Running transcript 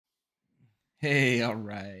Hey, all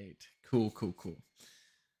right. Cool, cool, cool.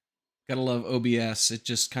 Gotta love OBS. It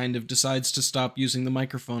just kind of decides to stop using the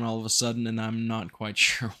microphone all of a sudden, and I'm not quite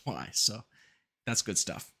sure why. So that's good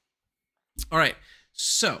stuff. All right.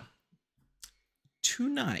 So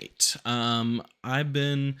tonight, I've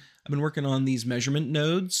been working on these measurement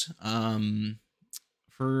nodes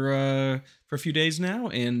for a few days now,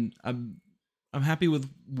 and I'm happy with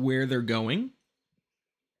where they're going.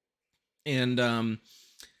 And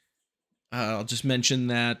I'll just mention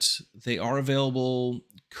that they are available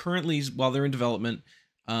currently while they're in development.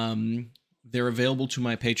 They're available to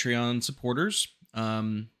my Patreon supporters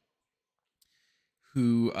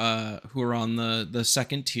who are on the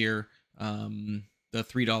second tier, the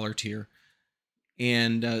 $3 tier.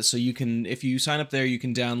 And so you can, if you sign up there, you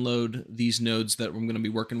can download these nodes that I'm going to be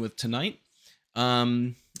working with tonight.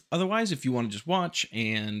 Otherwise, if you want to just watch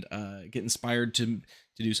and get inspired to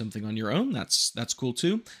do something on your own, that's cool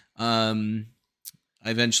too. I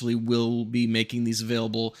eventually will be making these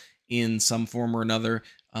available in some form or another.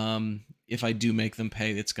 If I do make them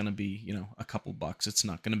pay, it's going to be, a couple bucks. It's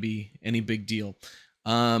not going to be any big deal.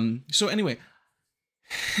 So anyway,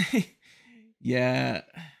 yeah,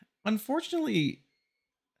 unfortunately,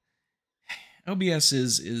 OBS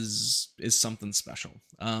is something special.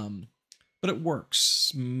 But it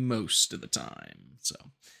works most of the time.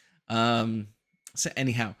 So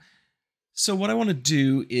anyhow, so what I want to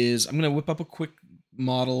do is I'm going to whip up a quick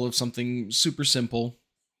model of something super simple,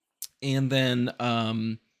 and then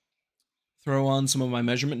throw on some of my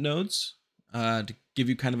measurement nodes to give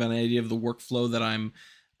you kind of an idea of the workflow that I'm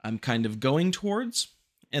kind of going towards,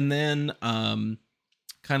 and then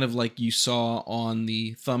kind of like you saw on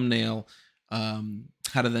the thumbnail,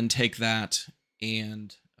 how to then take that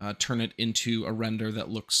and turn it into a render that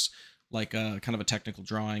looks like a kind of a technical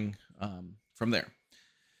drawing from there.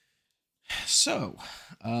 So,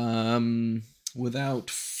 without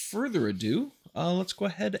further ado, let's go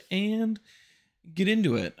ahead and get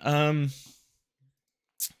into it.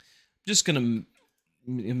 Just gonna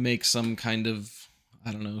make some kind of,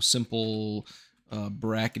 I don't know, simple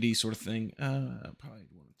brackety sort of thing. Probably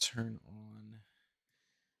want to turn on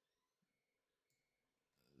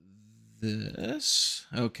this.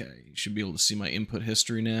 Okay, you should be able to see my input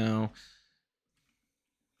history now.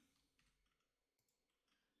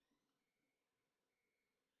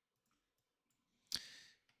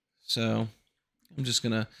 So I'm just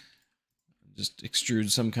gonna extrude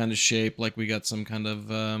some kind of shape, like we got some kind of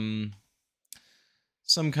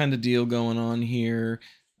deal going on here.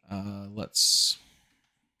 Let's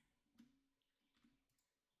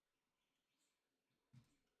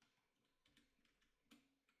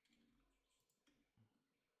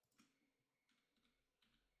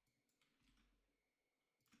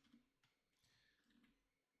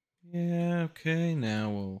yeah, okay, now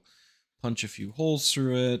we'll punch a few holes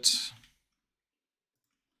through it.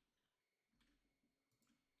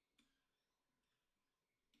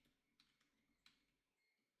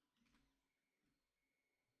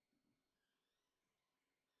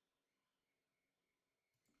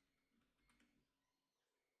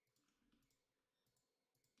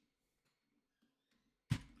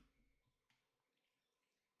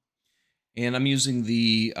 And I'm using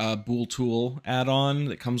the Bool Tool add-on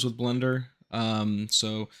that comes with Blender.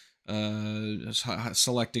 So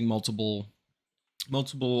selecting multiple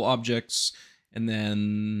objects, and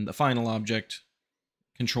then the final object,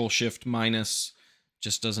 Control Shift minus,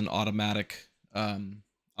 just does an automatic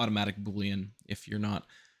Boolean if you're not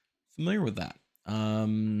familiar with that.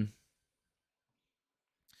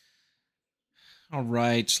 All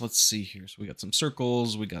right, let's see here. So we got some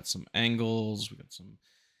circles, we got some angles, we got some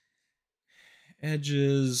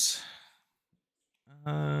edges.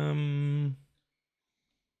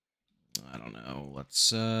 I don't know. Let's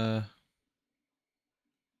sure,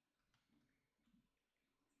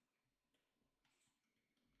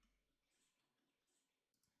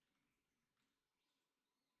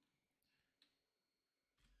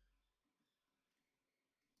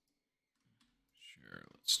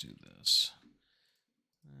 let's do this.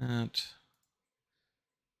 That.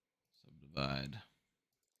 Subdivide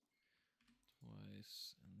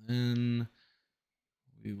twice, and then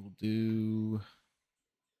we will do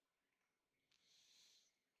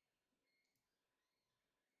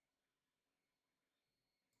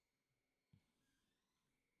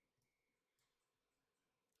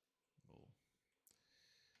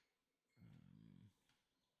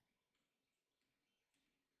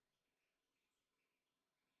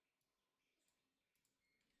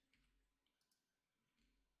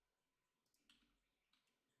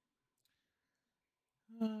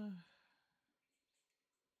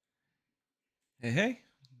hey,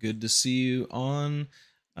 Good to see you on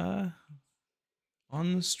the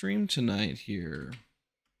stream tonight here.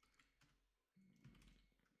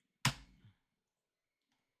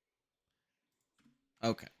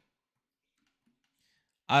 Okay.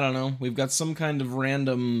 I don't know. We've got some kind of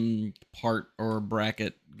random part or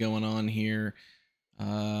bracket going on here.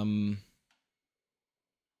 Good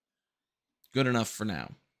enough for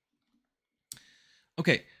now.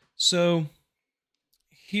 Okay, so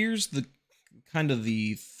here's the kind of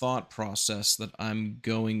the thought process that I'm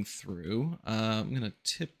going through. I'm going to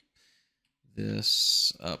tip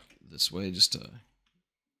this up this way just to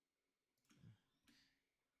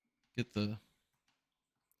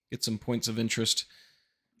get some points of interest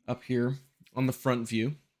up here on the front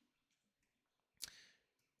view.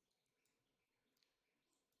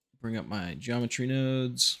 Bring up my geometry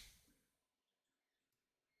nodes.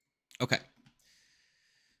 Okay.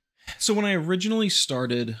 So when I originally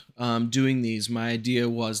started doing these, my idea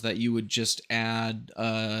was that you would just add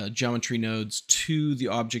geometry nodes to the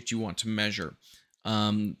object you want to measure.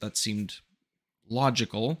 That seemed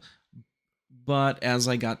logical, but as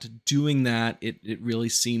I got to doing that, it really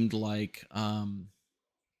seemed like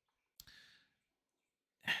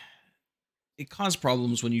it caused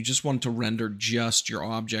problems when you just wanted to render just your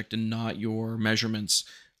object and not your measurements.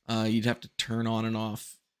 You'd have to turn on and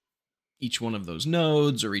off each one of those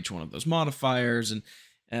nodes or each one of those modifiers, and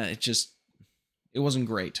it wasn't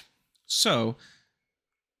great. So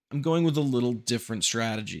I'm going with a little different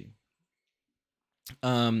strategy.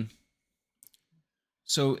 So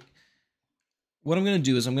what I'm going to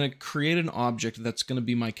do is I'm going to create an object that's going to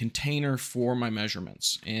be my container for my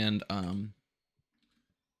measurements, and I'm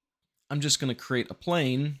just going to create a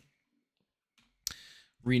plane,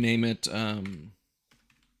 rename it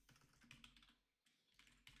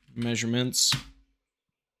measurements,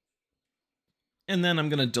 and then I'm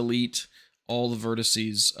going to delete all the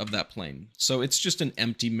vertices of that plane. So it's just an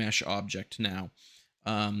empty mesh object now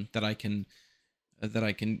that I can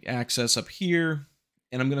access up here,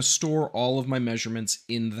 and I'm going to store all of my measurements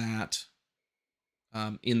in that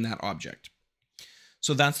object.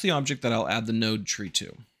 So that's the object that I'll add the node tree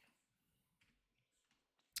to.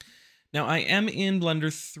 Now I am in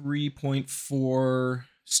Blender 3.4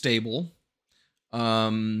 stable.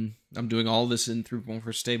 I'm doing all this in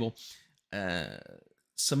 3.4 stable.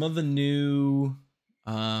 Some of the new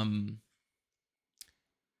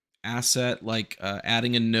asset, like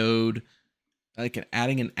adding a node, like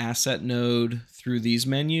adding an asset node through these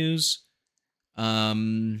menus,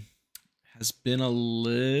 has been a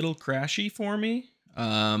little crashy for me.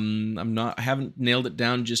 I haven't nailed it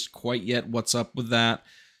down just quite yet what's up with that.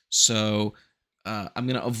 So I'm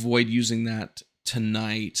gonna avoid using that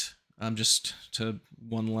tonight. Just to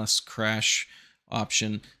one less crash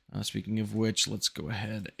option. Speaking of which, let's go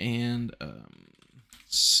ahead and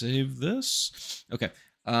save this. Okay.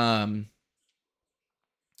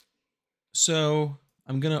 So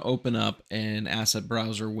I'm going to open up an asset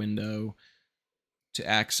browser window to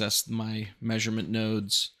access my measurement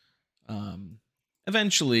nodes.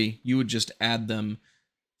 Eventually, you would just add them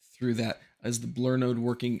through that. Is the blur node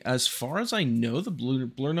working? As far as I know, the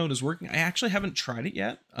blur node is working. I actually haven't tried it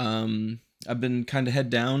yet. I've been kind of head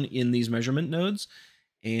down in these measurement nodes,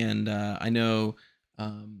 and I know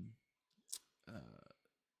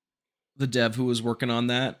the dev who was working on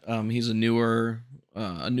that. He's a newer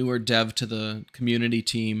dev to the community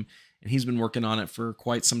team, and he's been working on it for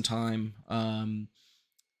quite some time. And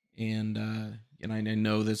I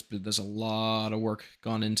know there's a lot of work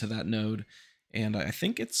gone into that node. And I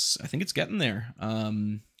think it's getting there.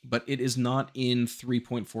 But it is not in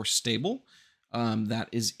 3.4 stable. That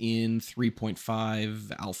is in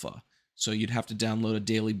 3.5 alpha. So you'd have to download a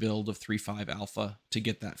daily build of 3.5 alpha to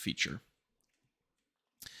get that feature.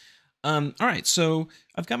 All right, so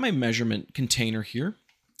I've got my measurement container here,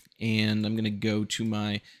 and I'm going to go to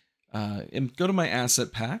my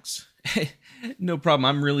asset packs. No problem.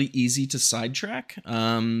 I'm really easy to sidetrack.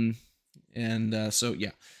 So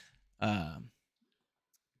yeah.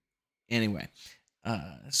 Anyway,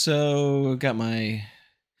 so I've got my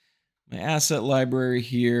asset library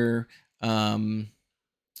here, and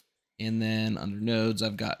then under nodes,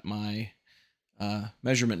 I've got my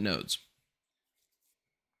measurement nodes.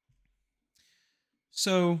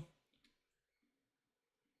 So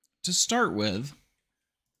to start with,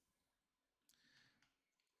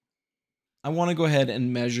 I want to go ahead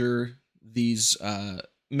and measure these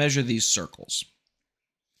circles.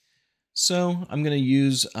 So I'm going to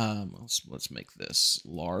use, let's make this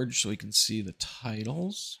large so we can see the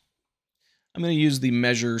titles. I'm going to use the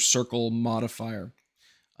measure circle modifier.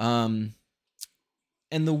 And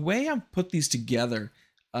the way I've put these together,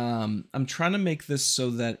 I'm trying to make this so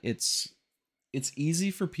that it's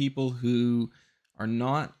easy for people who are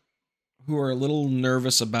a little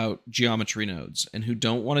nervous about geometry nodes and who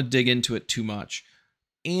don't want to dig into it too much,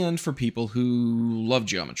 and for people who love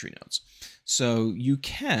geometry nodes. So you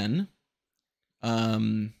can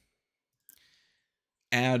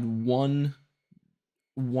add one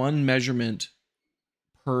measurement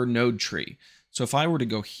per node tree. So if I were to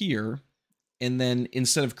go here, and then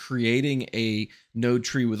instead of creating a node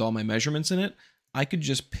tree with all my measurements in it, I could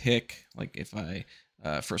just pick, like if I,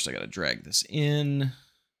 first I got to drag this in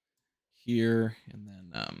here, and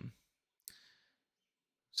then,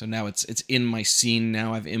 so now it's in my scene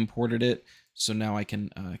now. I've imported it. So now I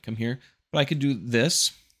can come here, but I could do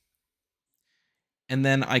this, and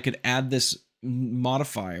then I could add this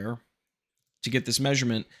modifier to get this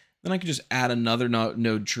measurement. Then I could just add another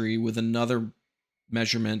node tree with another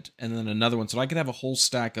measurement and then another one. So I could have a whole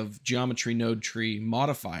stack of geometry node tree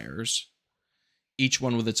modifiers, each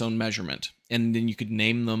one with its own measurement. And then you could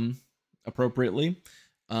name them appropriately.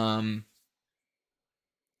 That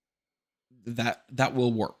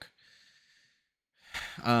will work.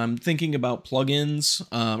 Thinking about plugins,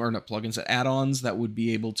 or not plugins, add-ons that would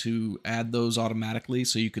be able to add those automatically.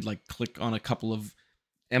 So you could like click on a couple of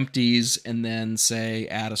empties and then say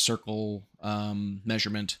add a circle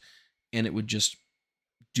measurement, and it would just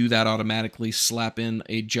do that automatically, slap in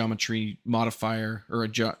a geometry modifier or a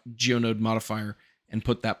geonode modifier and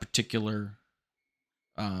put that particular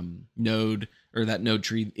node or that node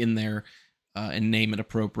tree in there and name it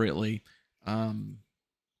appropriately.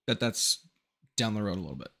 That's down the road a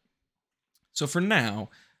little bit. So for now,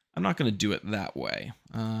 I'm not going to do it that way.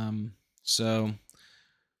 So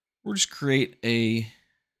we'll just create a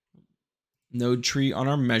node tree on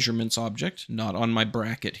our measurements object, not on my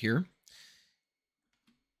bracket here.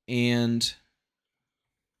 And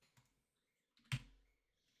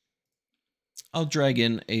I'll drag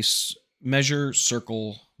in a measure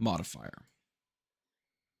circle modifier.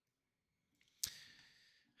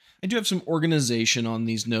 I do have some organization on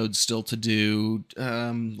these nodes still to do,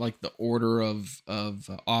 like the order of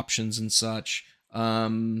options and such.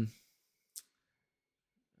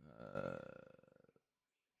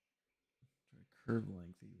 Curve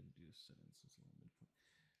length even do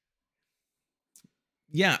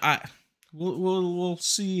yeah, we'll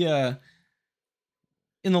see.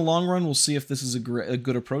 In the long run, we'll see if this is a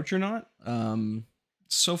good approach or not.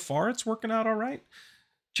 So far, it's working out all right.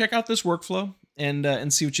 Check out this workflow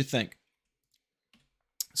and see what you think.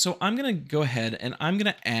 So I'm gonna go ahead and I'm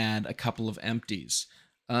gonna add a couple of empties.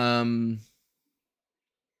 Viewport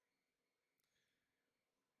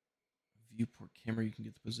camera, you can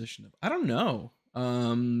get the position of. I don't know.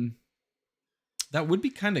 That would be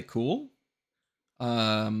kind of cool.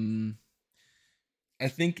 I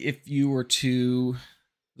think if you were to,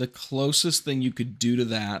 the closest thing you could do to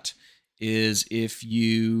that is if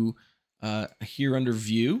you here under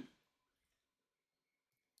view,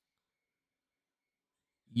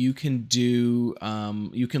 you can do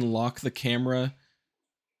you can lock the camera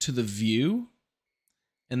to the view,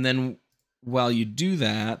 and then while you do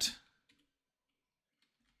that,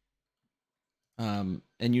 and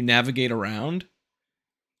you navigate around,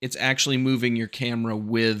 it's actually moving your camera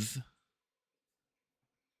with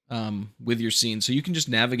your scene. So you can just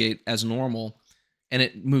navigate as normal and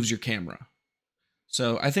it moves your camera.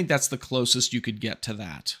 So I think that's the closest you could get to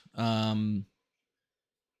that.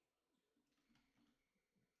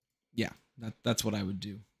 Yeah, that's what I would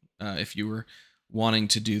do if you were wanting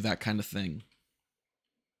to do that kind of thing.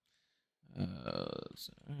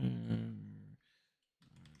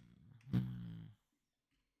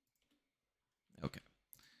 Okay,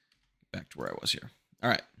 back to where I was here. All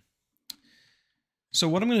right. So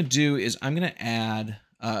what I'm going to do is I'm going to add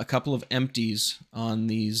a couple of empties on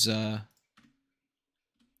these on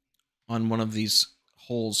one of these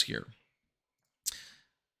holes here.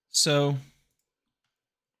 So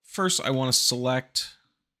first I want to select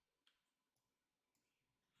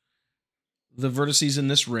the vertices in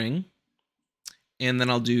this ring, and then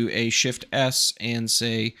I'll do a Shift S and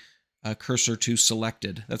say cursor to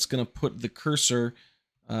selected. That's going to put the cursor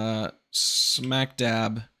smack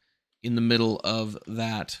dab in the middle of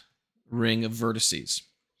that ring of vertices.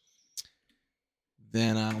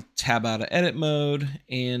 Then I'll tab out of edit mode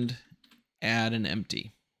and add an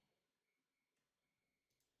empty.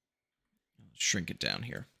 Shrink it down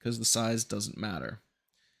here because the size doesn't matter.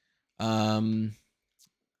 Okay,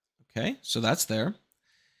 so that's there.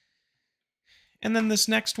 And then this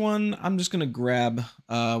next one, I'm just going to grab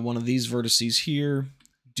one of these vertices here,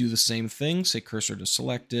 do the same thing, say cursor to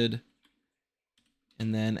selected,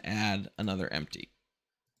 and then add another empty.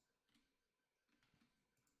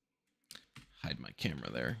 hide my camera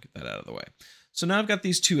there, get that out of the way. So now I've got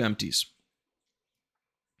these two empties.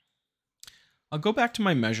 I'll go back to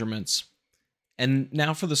my measurements. And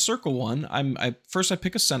now for the circle one, first I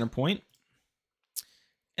pick a center point.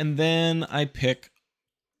 And then I pick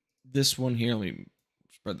this one here. Let me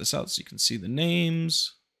spread this out so you can see the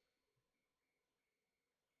names.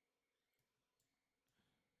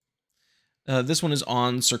 This one is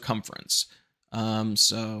on circumference.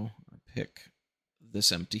 So I pick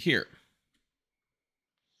this empty here.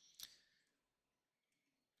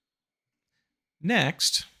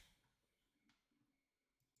 Next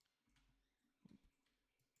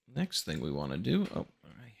thing we want to do, oh,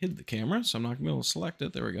 I hid the camera, so I'm not going to be able to select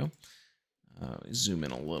it. There we go. Zoom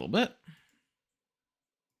in a little bit.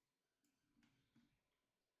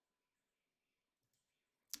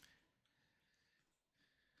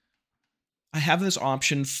 I have this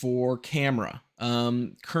option for camera.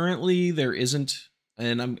 Currently there isn't,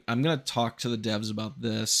 and I'm going to talk to the devs about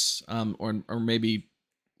this, or maybe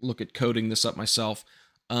look at coding this up myself.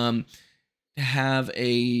 Have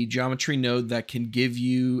a geometry node that can give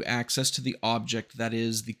you access to the object that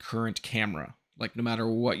is the current camera. Like no matter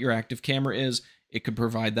what your active camera is, it could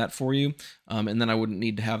provide that for you. And then I wouldn't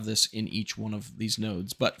need to have this in each one of these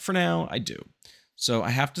nodes. But for now, I do. So I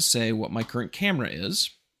have to say what my current camera is.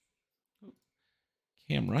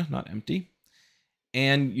 Camera, not empty.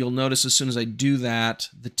 And you'll notice as soon as I do that,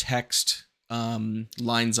 the text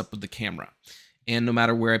lines up with the camera. And no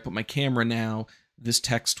matter where I put my camera now, this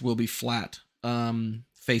text will be flat,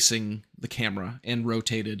 facing the camera and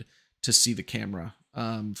rotated to see the camera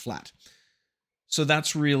flat. So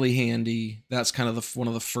that's really handy. That's kind of one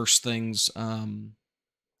of the first things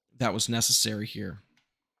that was necessary here.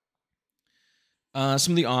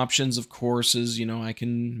 Some of the options, of course, is, I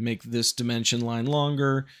can make this dimension line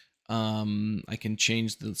longer. I can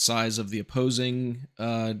change the size of the opposing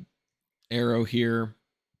arrow here.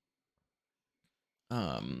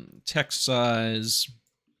 Text size,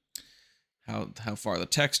 how far the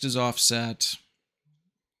text is offset,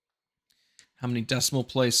 how many decimal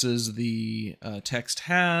places the text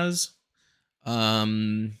has.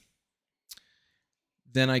 Then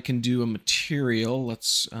I can do a material.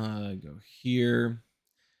 Let's go here,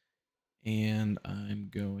 and I'm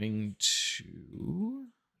going to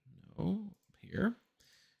here,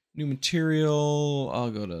 new material.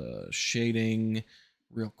 I'll go to shading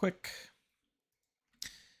real quick.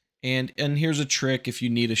 And here's a trick if you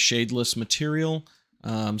need a shadeless material.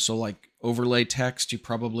 So like overlay text, you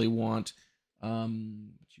probably want, you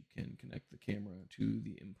can connect the camera to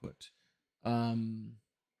the input.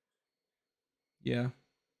 Yeah,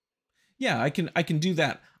 I can do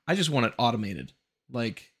that. I just want it automated,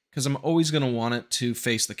 like, because I'm always going to want it to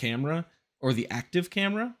face the camera or the active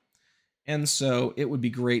camera. And so it would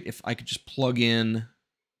be great if I could just plug in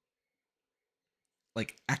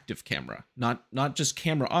like active camera, not just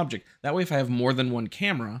camera object. That way, if I have more than one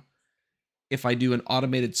camera, if I do an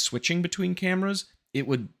automated switching between cameras, it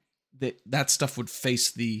would, that stuff would face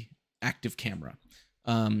the active camera.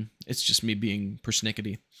 It's just me being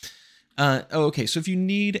persnickety. Okay, so if you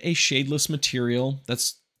need a shadeless material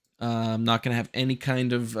that's not going to have any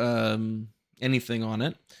kind of anything on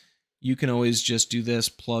it, you can always just do this,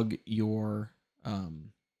 plug your,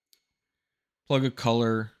 plug a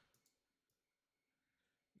color,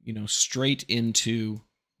 straight into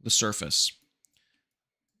the surface.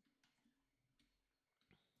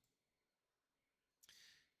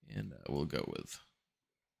 And we'll go with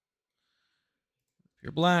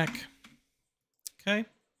pure black. Okay.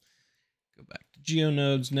 Go back to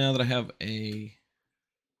GeoNodes now that I have a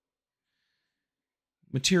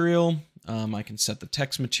material. I can set the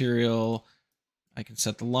text material. I can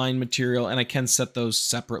set the line material, and I can set those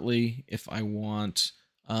separately if I want.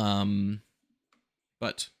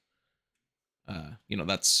 But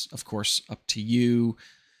that's of course up to you.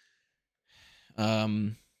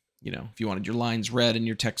 If you wanted your lines red and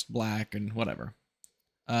your text black and whatever.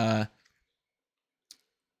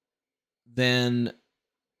 Then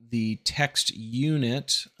the text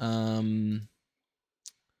unit, why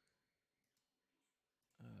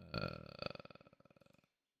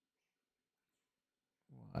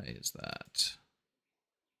is that?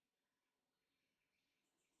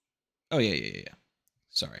 Oh, yeah.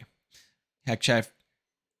 Sorry. Heck, Chef.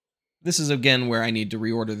 This is again where I need to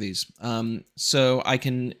reorder these. So I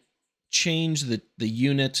can change the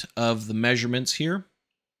unit of the measurements here.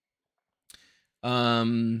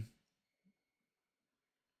 I'm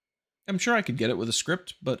sure I could get it with a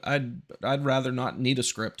script, but I'd rather not need a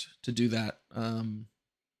script to do that.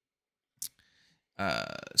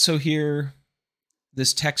 So here,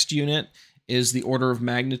 this text unit is the order of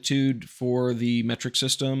magnitude for the metric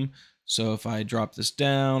system. So if I drop this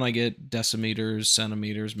down, I get decimeters,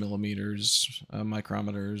 centimeters, millimeters,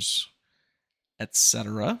 micrometers,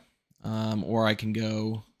 etc. Or I can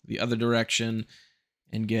go the other direction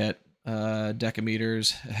and get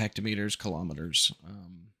decameters, hectometers, kilometers.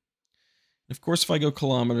 Of course, if I go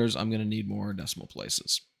kilometers, I'm going to need more decimal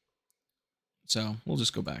places. So we'll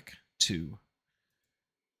just go back to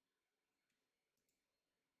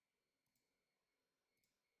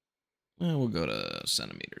we'll go to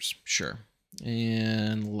centimeters, sure,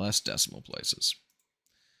 and less decimal places.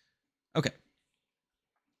 Okay.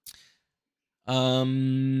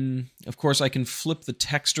 Of course, I can flip the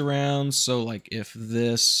text around. So, like, if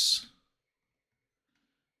this,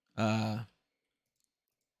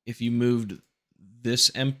 if you moved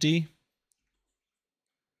this empty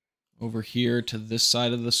over here to this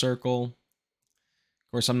side of the circle,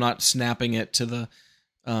 of course, I'm not snapping it to the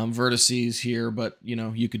vertices here, but you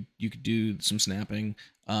know, you could do some snapping.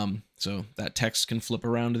 So that text can flip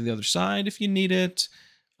around to the other side if you need it.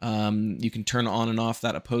 You can turn on and off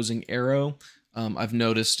that opposing arrow. I've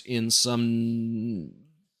noticed in some,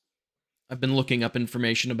 I've been looking up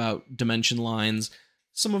information about dimension lines.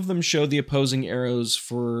 Some of them show the opposing arrows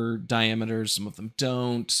for diameters, some of them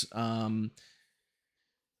don't.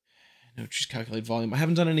 No, just calculate volume. I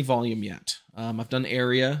haven't done any volume yet. I've done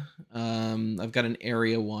area. I've got an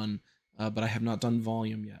area one, but I have not done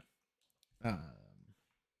volume yet.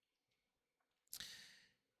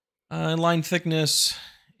 Line thickness,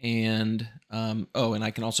 and oh, and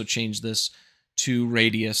I can also change this to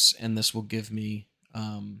radius, and this will give me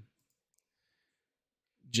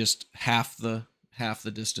just half the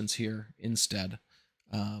distance here instead.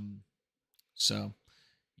 So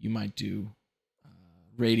you might do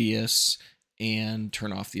radius and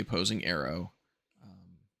turn off the opposing arrow.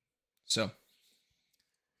 So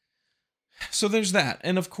there's that.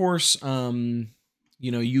 And of course,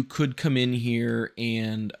 you know, you could come in here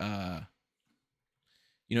and,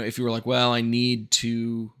 you know, if you were like, well, I need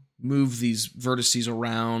to move these vertices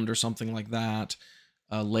around or something like that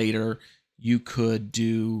later, you could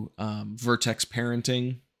do vertex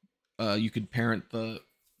parenting. You could parent the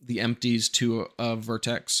empties to a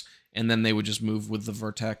vertex, and then they would just move with the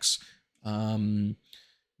vertex. You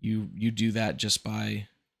do that just by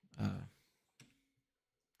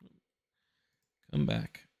come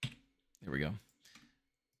back. There we go.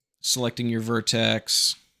 Selecting your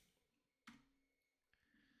vertex,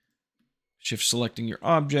 shift selecting your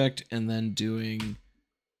object, and then doing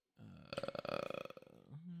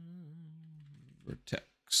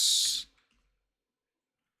vertex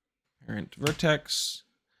parent vertex.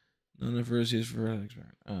 None of vertices for vertex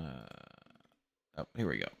parent. Oh, here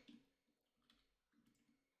we go.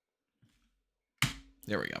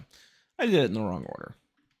 There we go. I did it in the wrong order.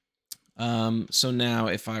 So now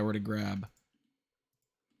if I were to grab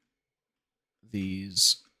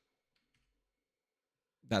these,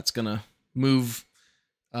 that's gonna move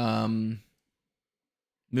move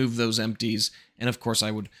those empties, and of course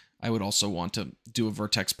I would also want to do a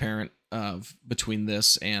vertex parent of between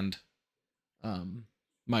this and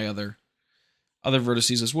my other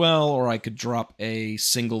vertices as well, or I could drop a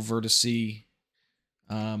single vertice.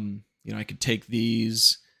 You know, I could take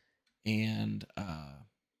these and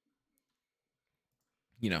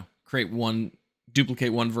you know,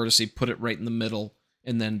 duplicate one vertice, put it right in the middle,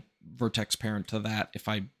 and then vertex parent to that if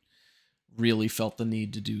I really felt the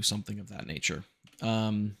need to do something of that nature.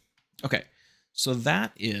 Okay, so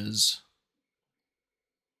that is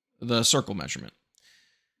the circle measurement.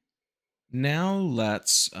 Now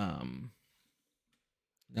let's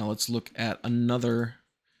look at another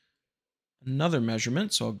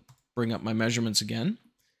measurement. So I'll bring up my measurements again,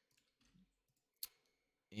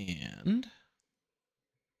 and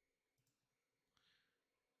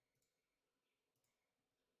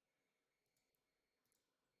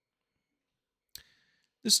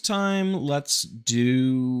this time let's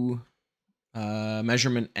do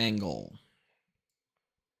measurement angle.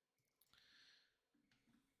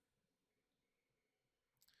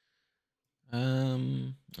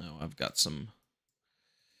 Oh, I've got some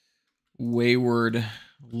wayward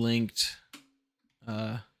linked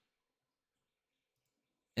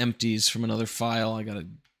empties from another file. I gotta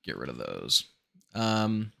get rid of those.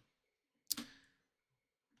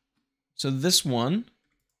 So this one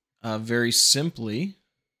very simply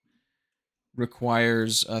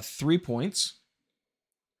requires 3 points.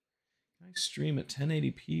 Can I stream at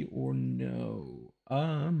 1080p or no?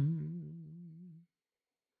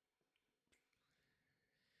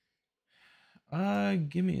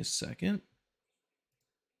 Give me a second.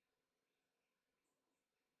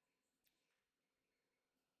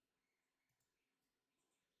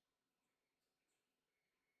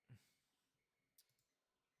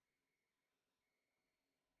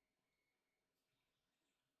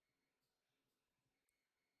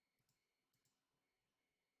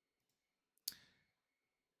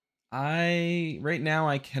 Right now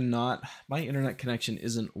I cannot. My internet connection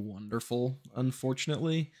isn't wonderful,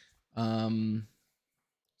 unfortunately. So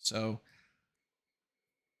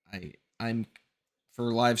I'm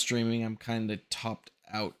for live streaming. I'm kind of topped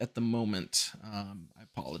out at the moment. I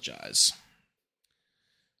apologize.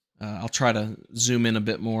 I'll try to zoom in a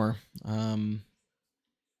bit more.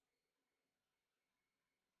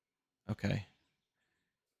 Okay.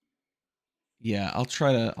 Yeah, I'll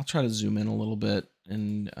try to zoom in a little bit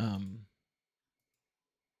and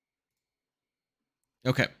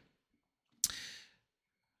okay.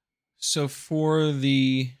 So for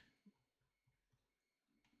the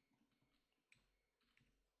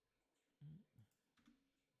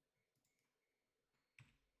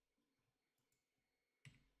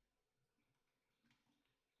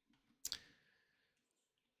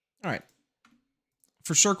all right.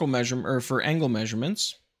 For circle measurement or for angle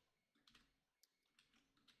measurements,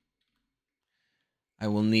 I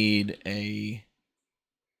will need a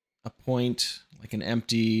point, like an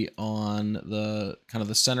empty on the kind of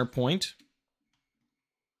the center point.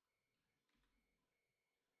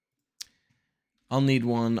 I'll need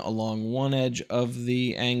one along one edge of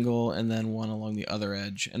the angle and then one along the other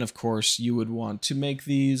edge. And of course, you would want to make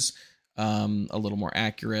these a little more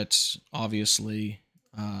accurate, obviously.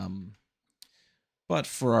 But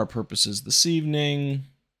for our purposes this evening,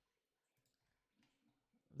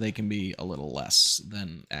 they can be a little less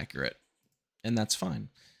than accurate, and that's fine.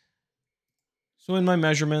 So in my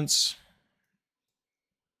measurements,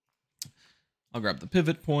 I'll grab the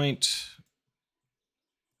pivot point,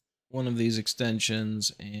 one of these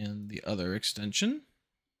extensions, and the other extension,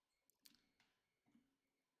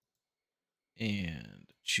 and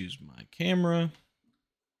choose my camera.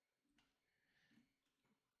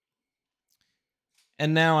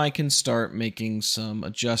 And now I can start making some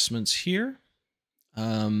adjustments here.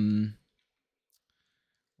 Let's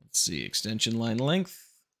see, extension line length.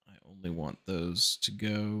 I only want those to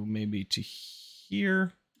go maybe to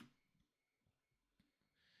here.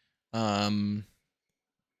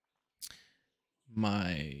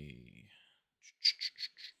 My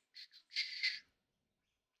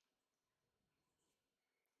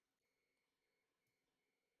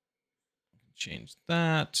change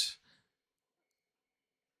that.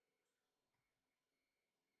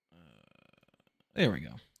 There we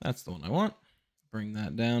go. That's the one I want. Bring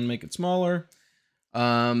that down, make it smaller.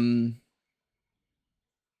 And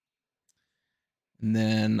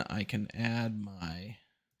then I can add my...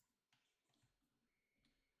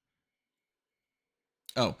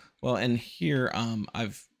 Oh, well, and here I'm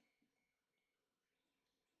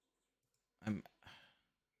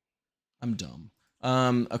dumb.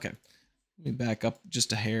 Okay. Let me back up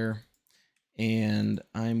just a hair, and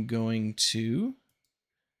I'm going to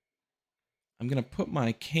put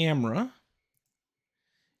my camera,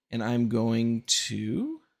 and I'm going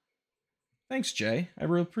to... Thanks, Jay. I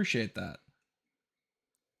really appreciate that.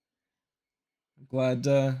 I'm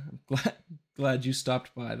glad you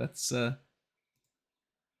stopped by. That's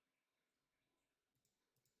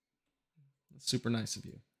super nice of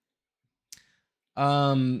you.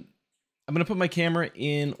 I'm going to put my camera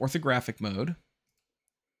in orthographic mode.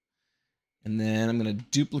 And then I'm going to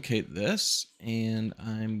duplicate this, and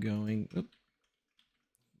I'm going to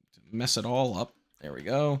mess it all up. There we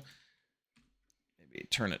go. Maybe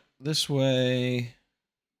turn it this way.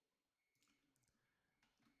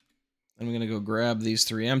 I'm going to go grab these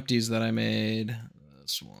three empties that I made.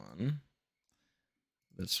 This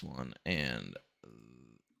one, and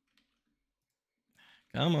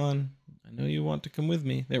come on. I know you want to come with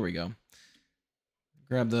me. There we go.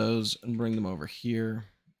 Grab those and bring them over here.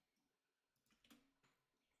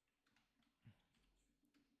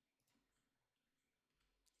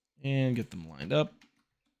 And get them lined up.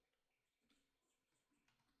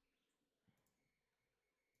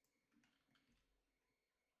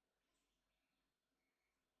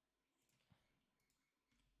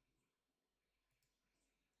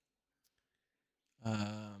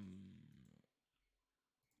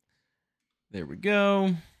 There we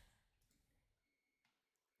go.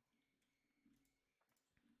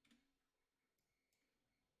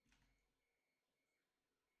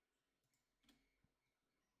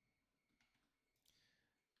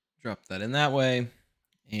 Drop that in that way,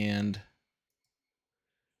 and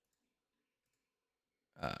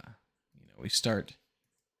we start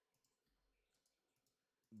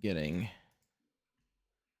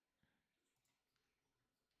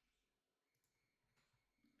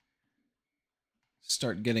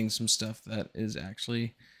getting some stuff that is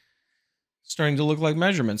actually starting to look like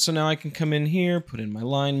measurements. So now I can come in here, put in my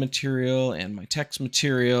line material and my text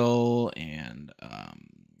material, and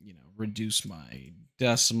reduce my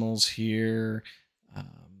decimals here.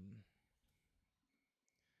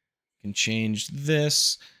 Can change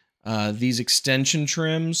this. These extension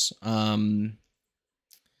trims,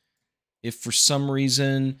 if for some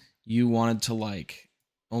reason you wanted to like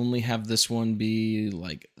only have this one be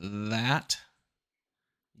like that,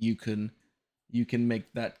 you can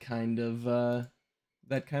make that kind of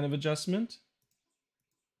adjustment.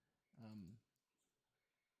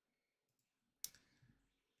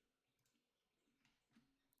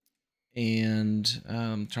 And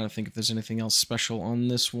I'm trying to think if there's anything else special on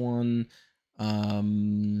this one.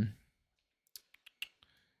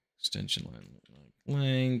 Extension line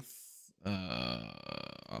length,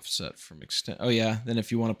 offset from extent. Oh yeah, then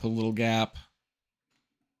if you want to put a little gap,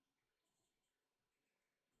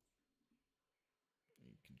 you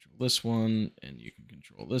can control this one, and you can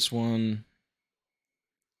control this one.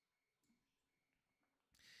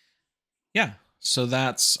 Yeah, so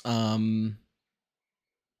that's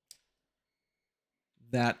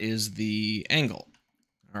that is the angle.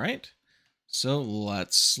 All right. So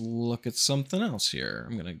let's look at something else here.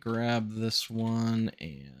 I'm going to grab this one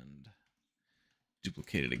and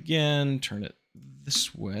duplicate it again, turn it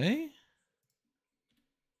this way.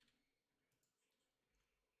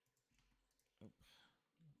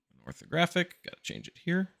 Orthographic, got to change it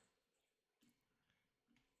here.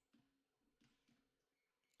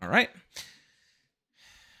 All right.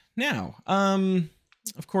 Now,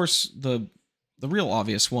 of course, the real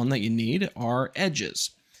obvious one that you need are edges.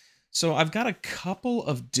 So I've got a couple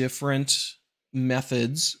of different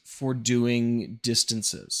methods for doing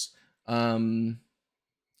distances. Yeah,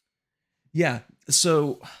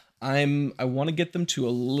 so I want to get them to a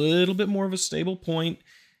little bit more of a stable point,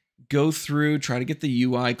 go through, try to get the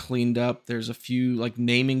UI cleaned up. There's a few like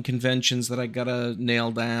naming conventions that I gotta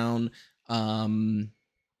nail down.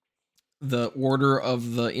 The order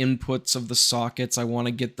of the inputs of the sockets, I want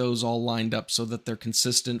to get those all lined up so that they're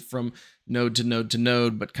consistent from node to node to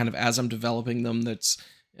node, but kind of as I'm developing them, it's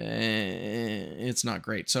not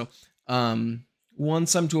great. So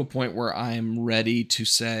once I'm to a point where I'm ready to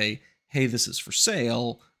say, hey, this is for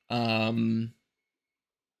sale, then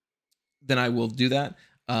I will do that.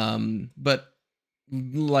 But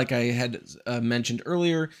like I had mentioned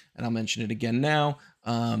earlier, and I'll mention it again now,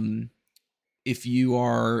 if you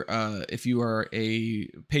are a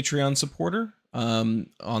Patreon supporter on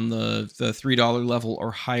the $3 level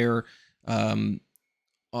or higher on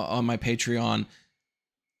my Patreon,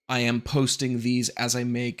 I am posting these as I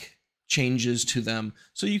make changes to them,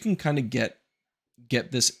 so you can kind of get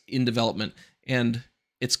this in development. And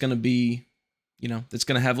it's going to be, it's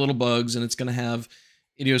going to have little bugs and it's going to have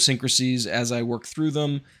idiosyncrasies as I work through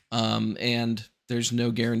them. And there's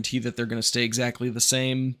no guarantee that they're going to stay exactly the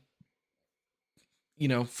same,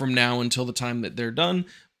 from now until the time that they're done.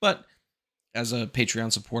 But as a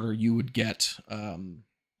Patreon supporter, you would get to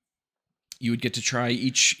try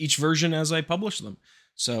each version as I publish them.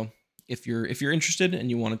 So if you're interested and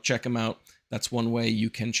you want to check them out, that's one way you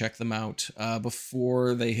can check them out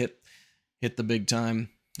before they hit the big time.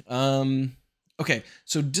 Okay,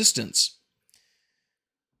 so distance.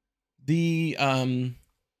 The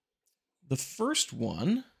first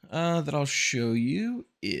one that I'll show you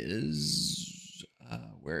is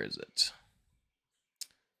where is it?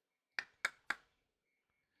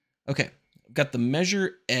 Okay, I've got the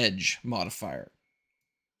measure edge modifier.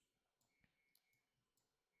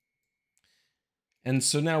 And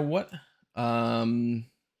so now what? The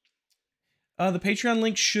Patreon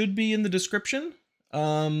link should be in the description.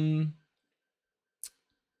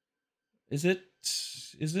 Is it?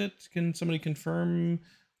 Can somebody confirm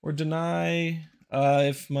or deny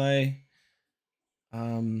if my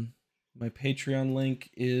my Patreon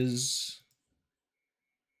link is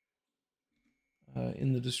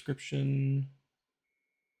in the description?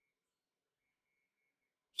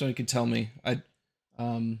 So you can tell me.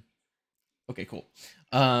 Okay, cool.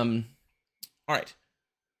 All right.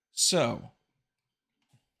 So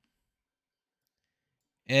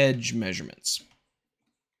edge measurements.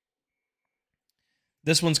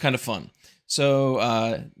 This one's kind of fun.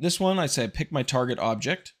 So this one, I say pick my target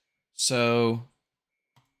object. So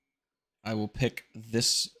I will pick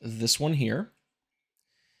this one here.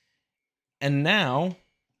 And now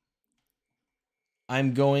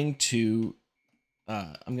I'm going to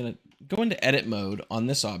go into edit mode on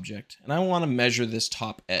this object, and I want to measure this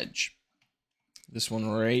top edge. This one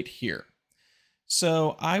right here.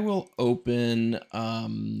 So I will open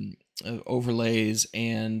overlays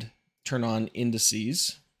and turn on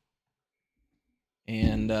indices.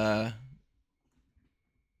 And I've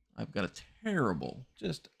got a terrible,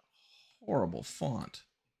 just horrible font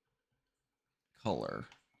color.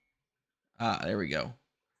 There we go.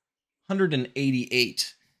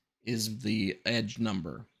 188 is the edge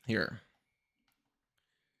number here.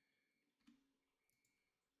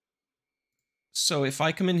 So if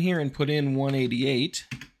I come in here and put in 188,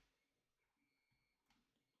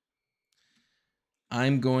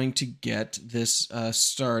 I'm going to get this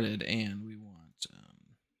started, and we want,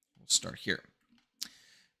 we'll start here.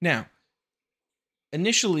 Now,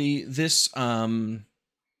 initially, this,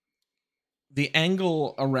 the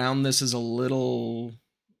angle around this is a little,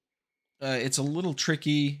 it's a little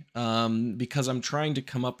tricky because I'm trying to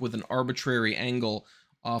come up with an arbitrary angle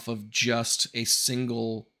off of just a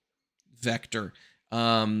single vector.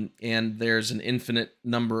 And there's an infinite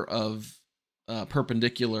number of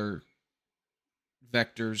perpendicular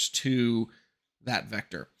vectors to that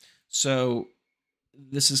vector. So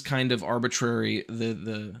this is kind of arbitrary,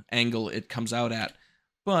 the angle it comes out at.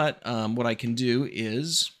 But what I can do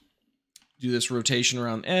is do this rotation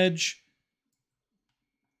around the edge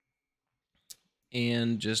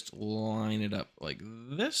and just line it up like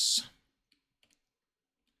this.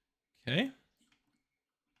 Okay.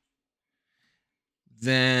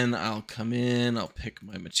 Then I'll come in, I'll pick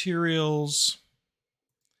my materials,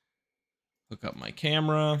 hook up my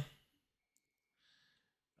camera.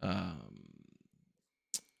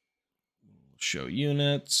 Show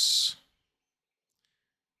units,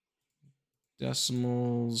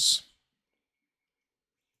 decimals.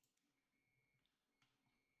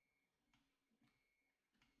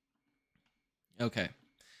 Okay,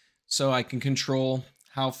 so I can control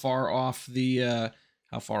how far off the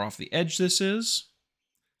edge this is.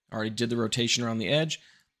 I already did the rotation around the edge.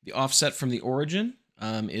 The offset from the origin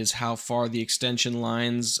is how far the extension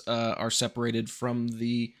lines are separated from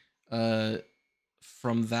the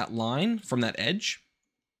from that line, from that edge.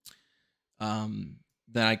 Then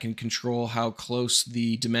I can control how close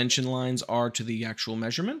the dimension lines are to the actual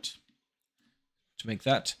measurement. To make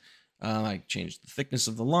that, I change the thickness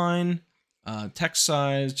of the line, text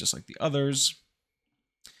size, just like the others.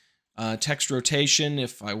 Text rotation,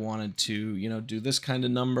 if I wanted to, you know, do this kind of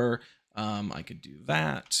number, I could do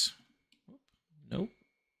that. Nope.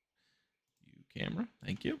 View camera,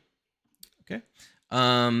 thank you. Okay.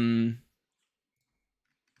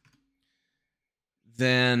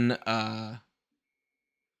 Then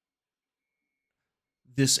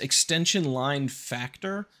this extension line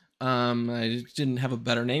factor, I didn't have a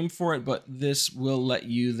better name for it, but this will let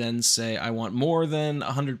you then say, I want more than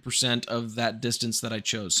 100% of that distance that I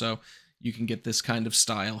chose. So you can get this kind of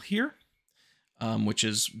style here, which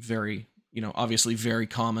is very, you know, obviously very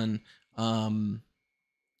common in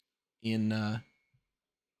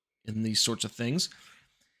these sorts of things.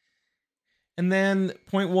 And then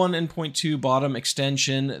 0.1 and 0.2 bottom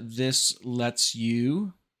extension, this lets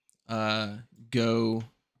you go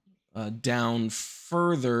down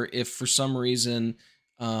further if for some reason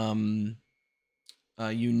you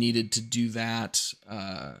needed to do that,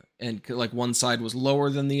 and like one side was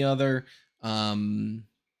lower than the other,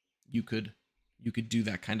 you could do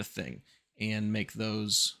that kind of thing and make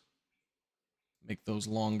those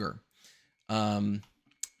longer.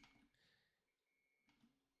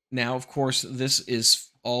 Now, of course, this is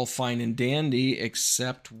all fine and dandy,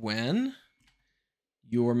 except when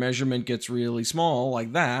your measurement gets really small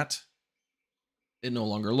like that, it no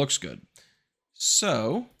longer looks good.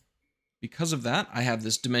 So, because of that, I have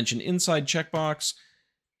this dimension inside checkbox,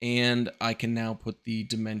 and I can now put the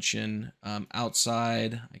dimension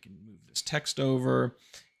outside. I can move this text over,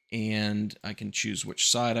 and I can choose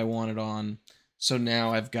which side I want it on. So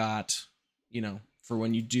now I've got, you know, for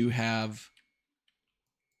when you do have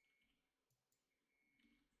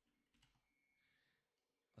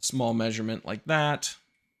a small measurement like that,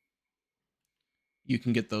 you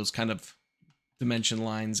can get those kind of dimension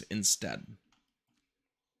lines instead,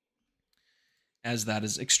 as that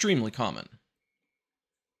is extremely common.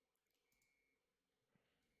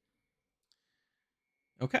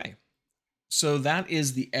 Okay, so that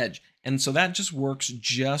is the edge, and so that just works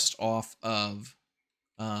just off of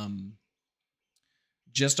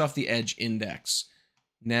the edge index.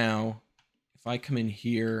 Now, if I come in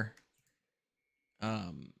here,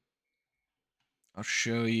 I'll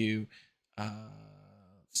show you. Let's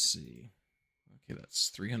see. Okay, that's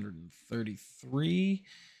 333.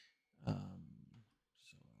 So I'll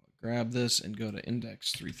grab this and go to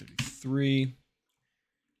index 333.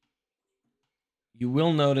 You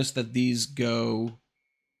will notice that these go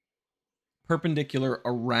perpendicular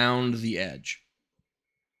around the edge.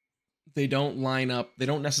 They don't line up. They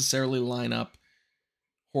don't necessarily line up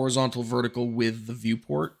horizontal, vertical with the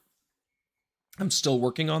viewport. I'm still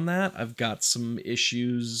working on that. I've got some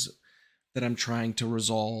issues that I'm trying to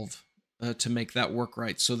resolve to make that work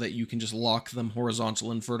right, so that you can just lock them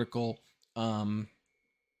horizontal and vertical. But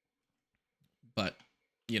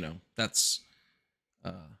you know, that's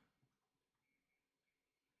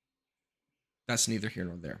neither here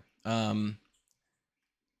nor there.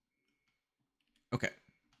 Okay.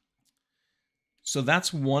 So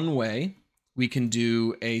that's one way we can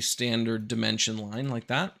do a standard dimension line like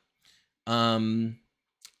that. Another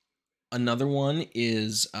one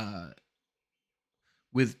is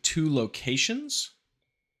with two locations.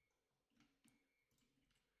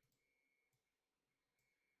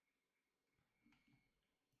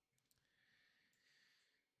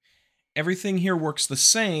 Everything here works the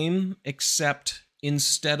same, except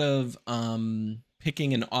instead of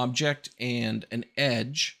picking an object and an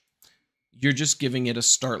edge, you're just giving it a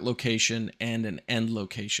start location and an end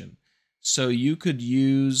location. So you could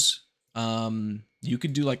use, you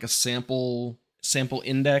could do like a sample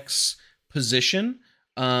index position.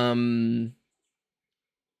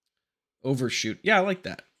 Overshoot. Yeah, I like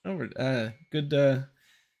that. Good.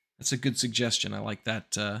 That's a good suggestion. I like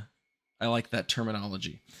that. I like that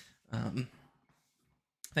terminology.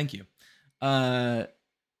 Thank you.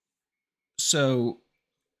 So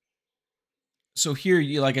here,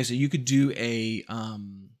 you, like I said, you could do a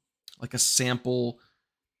like a sample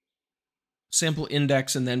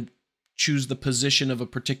index, and then choose the position of a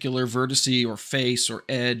particular vertice or face or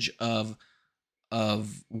edge of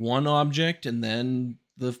one object, and then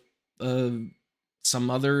the some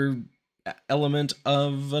other element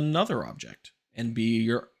of another object, and be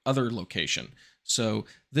your other location. So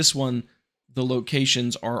this one, the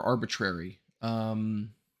locations are arbitrary.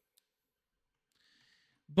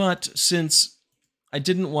 But since I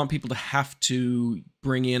didn't want people to have to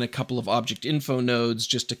bring in a couple of object info nodes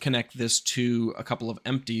just to connect this to a couple of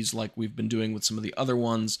empties like we've been doing with some of the other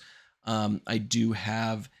ones, I do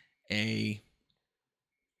have a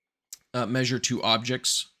measure to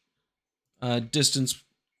objects distance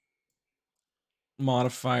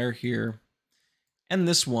modifier here. And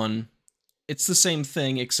this one, it's the same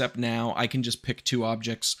thing, except now I can just pick two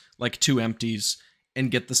objects, like two empties,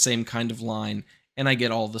 and get the same kind of line, and I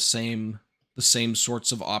get all the same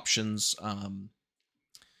sorts of options.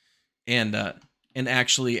 And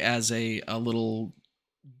actually, as a little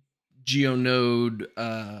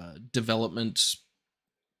GeoNode development,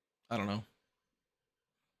 I don't know,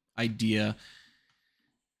 idea,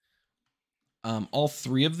 all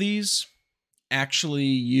three of these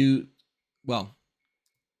actually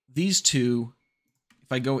these two,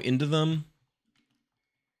 if I go into them,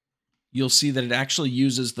 you'll see that it actually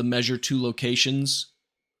uses the measure to locations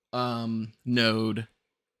node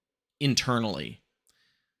internally.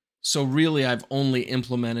 So really, I've only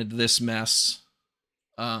implemented this mess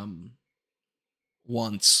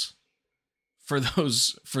once for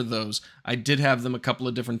those. I did have them a couple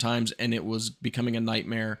of different times, and it was becoming a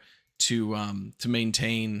nightmare to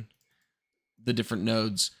maintain the different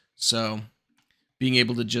nodes. So being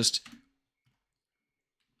able to just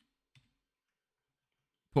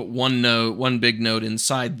put one big node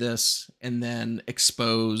inside this, and then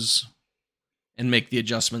expose and make the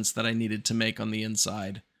adjustments that I needed to make on the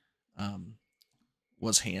inside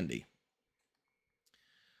was handy.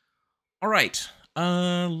 All right,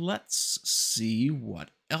 let's see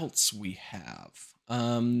what else we have.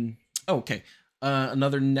 Okay,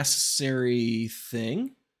 another necessary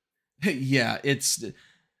thing. Yeah, it's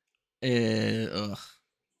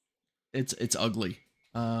ugly.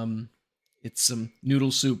 It's some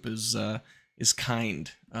noodle soup is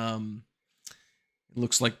kind. It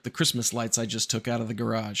looks like the Christmas lights I just took out of the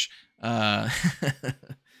garage.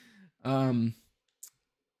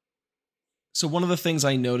 So one of the things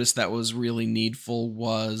I noticed that was really needful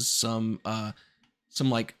was some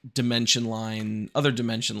like other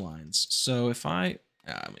dimension lines. So if I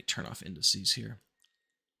let me turn off indices here.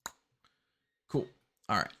 Cool.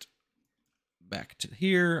 All right. Back to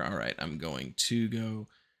here. All right. I'm going to go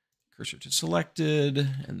cursor to selected,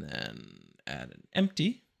 and then add an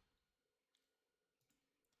empty.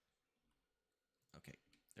 Okay.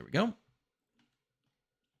 There we go.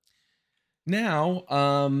 Now,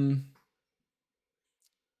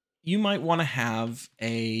 you might want to have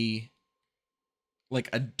a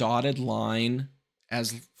dotted line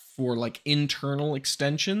as for like internal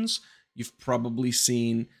extensions. You've probably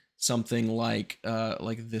seen something like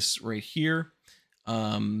this right here,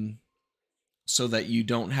 so that you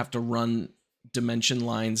don't have to run dimension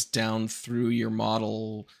lines down through your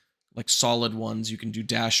model, like solid ones. You can do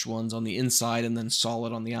dashed ones on the inside and then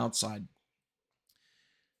solid on the outside.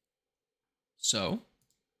 So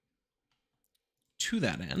to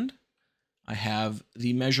that end, I have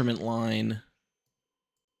the measurement line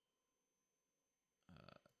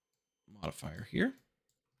modifier here.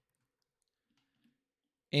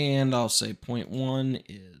 And I'll say 0.1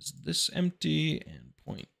 is this empty and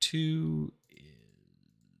 0.2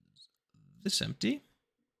 is this empty.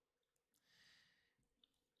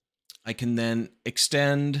 I can then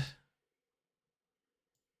extend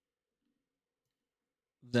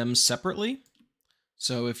them separately.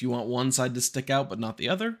 So if you want one side to stick out but not the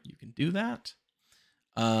other, you can do that.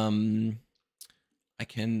 I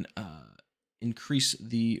can increase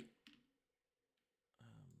the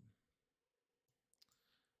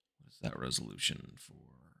what is that resolution for?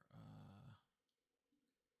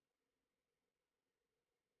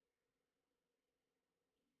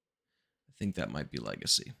 I think that might be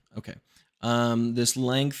legacy. Okay. This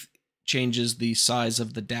length changes the size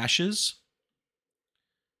of the dashes.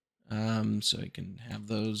 So I can have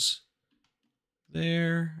those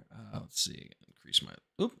there. Let's see. Increase my.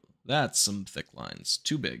 Oop, that's some thick lines.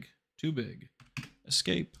 Too big. Too big.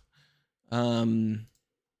 Escape.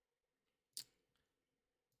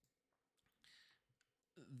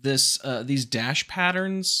 These dash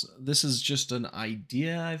patterns. This is just an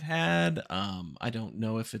idea I've had. I don't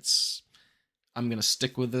know if I'm gonna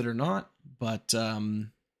stick with it or not, but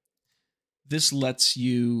this lets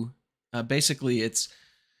you basically it's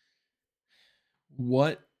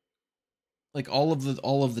what like all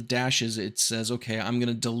of the dashes. It says, okay, I'm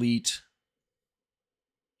gonna delete.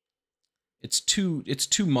 It's two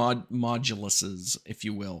moduluses, if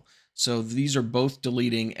you will. So these are both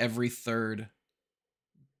deleting every third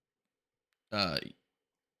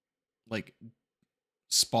like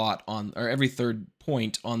spot on, or every third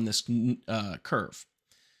point on this curve.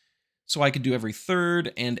 So I could do every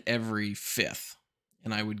third and every fifth,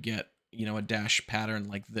 and I would get, a dash pattern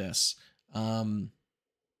like this. In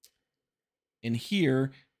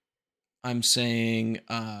here, I'm saying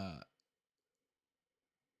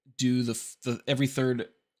do the every third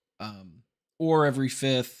or every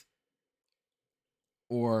fifth,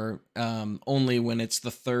 or only when it's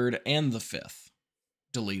the third and the fifth,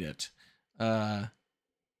 delete it.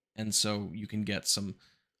 And so you can get some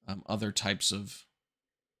other types of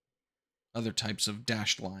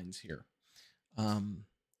dashed lines here. I'm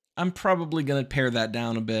probably going to pare that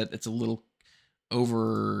down a bit. It's a little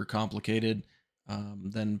over complicated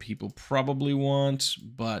than people probably want,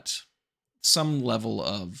 but some level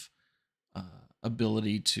of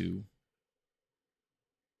ability to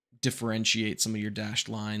differentiate some of your dashed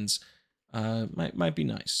lines might be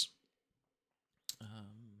nice.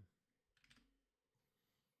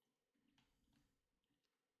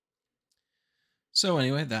 So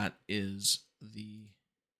anyway, that is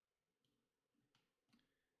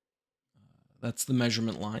that's the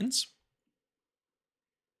measurement lines.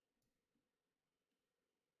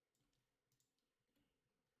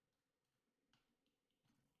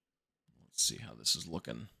 Let's see how this is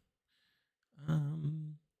looking.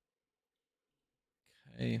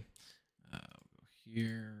 Okay, go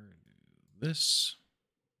here, do this.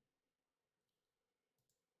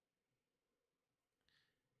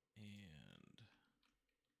 And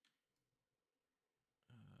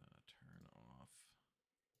turn off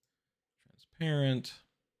transparent.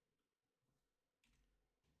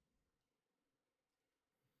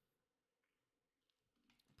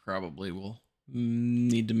 Probably will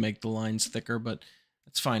need to make the lines thicker, but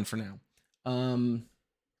that's fine for now.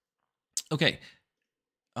 Okay.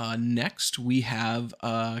 Next, we have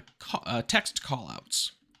text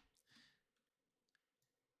callouts.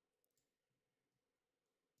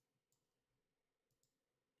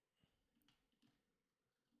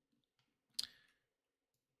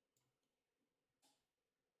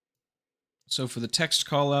 So for the text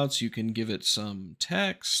callouts, you can give it some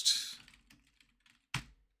text.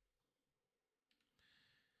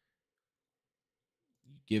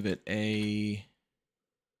 Give it a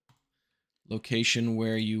location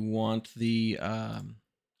where you want the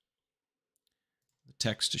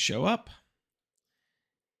text to show up.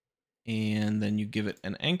 And then you give it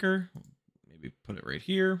an anchor. Maybe put it right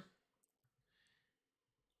here.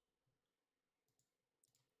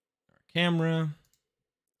 Our camera.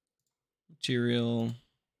 Material.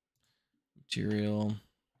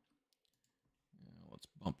 Let's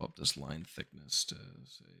bump up this line thickness to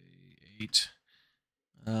say 8.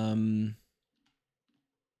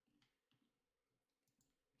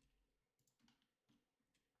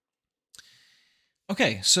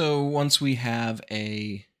 Okay, so once we have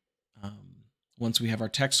our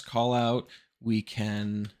text call out, we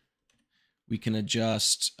can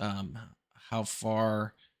adjust how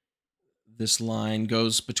far this line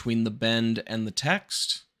goes between the bend and the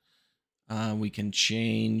text. We can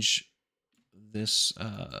change this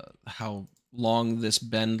how long this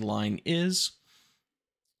bend line is.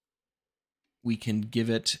 we can give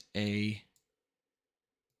it a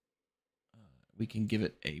we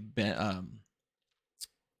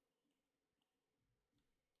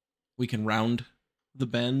can round the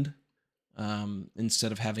bend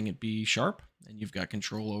instead of having it be sharp, and you've got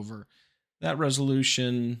control over that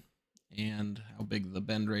resolution and how big the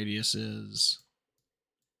bend radius is.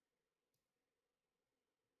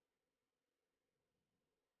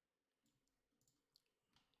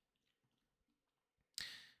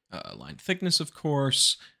 Line thickness, of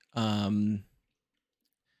course. Here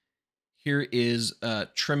is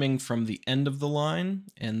trimming from the end of the line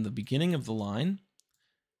and the beginning of the line.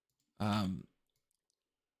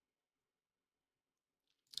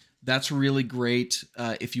 That's really great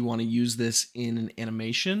if you want to use this in an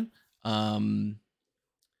animation.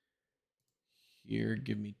 Here,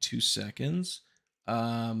 give me 2 seconds.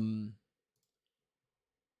 I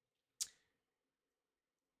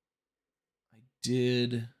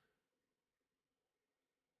did...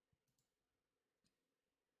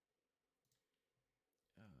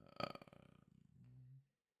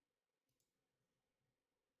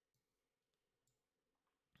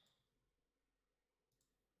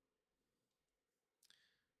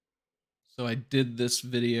 So I did this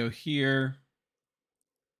video here.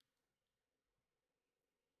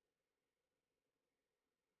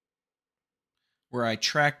 Where I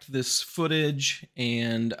tracked this footage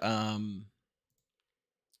and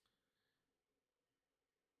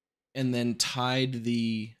then tied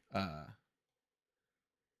the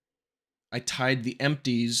I tied the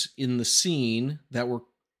empties in the scene that were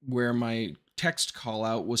where my text call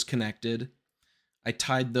out was connected. I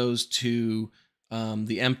tied those to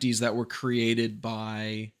the empties that were created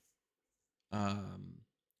by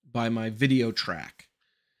my video track.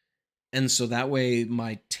 And so that way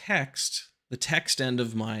my text, the text end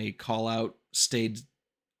of my call out stayed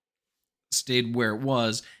where it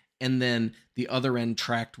was, and then the other end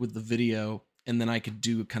tracked with the video, and then I could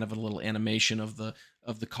do kind of a little animation of the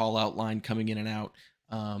call out line coming in and out.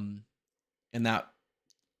 And that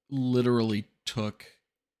literally took,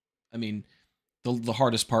 I mean, the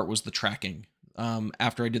hardest part was the tracking.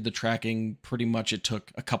 After I did the tracking, pretty much it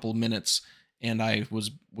took a couple of minutes, and I was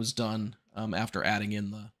done after adding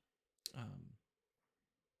in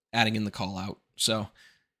the call out. So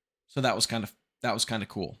that was kind of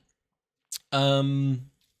cool. So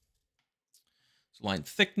line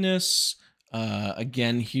thickness.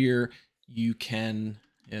 Again, here you can.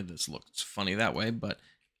 Yeah, this looks funny that way, but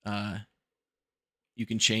you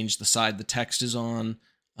can change the side the text is on.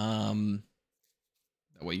 That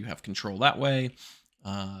way you have control that way.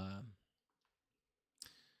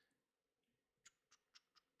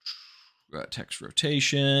 Text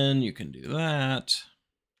rotation, you can do that.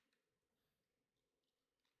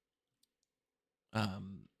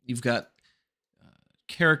 You've got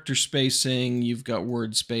character spacing, you've got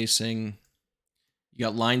word spacing, you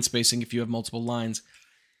got line spacing if you have multiple lines.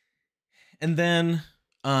 And then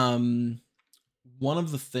one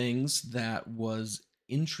of the things that was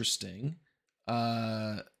interesting,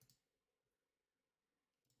 let's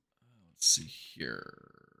see here.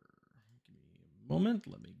 Give me a moment.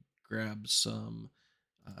 Let me grab some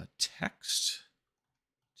text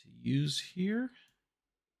to use here.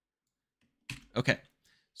 Okay.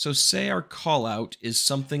 So say our call out is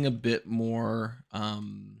something a bit more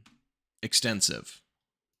extensive.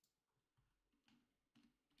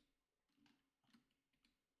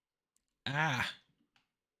 Sorry.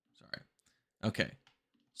 Okay.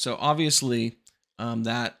 So obviously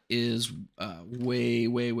that is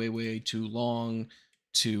way too long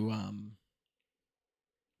to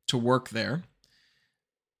work there.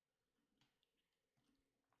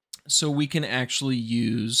 So we can actually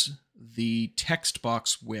use the text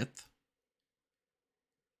box width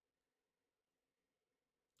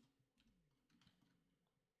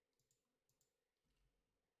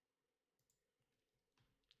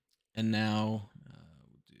and now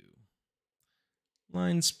we'll do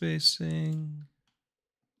line spacing.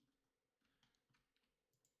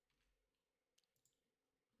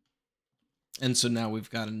 And so now we've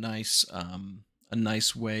got a nice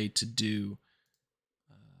way to do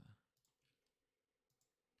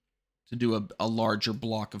a larger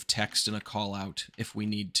block of text in a call out if we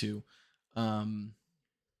need to.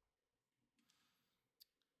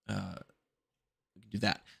 Do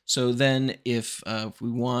that. So then if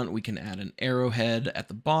we want, we can add an arrowhead at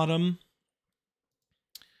the bottom,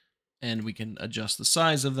 and we can adjust the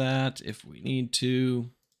size of that if we need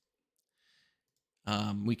to.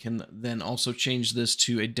 We can then also change this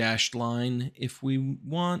to a dashed line if we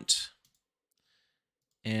want,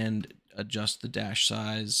 and adjust the dash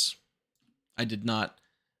size. I did not.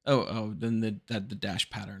 Then the dash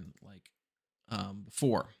pattern like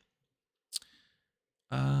before.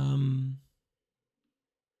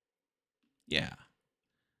 Yeah.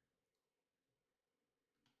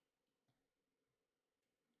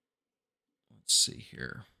 Let's see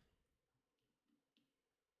here.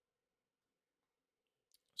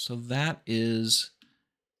 So that is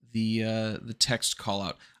the text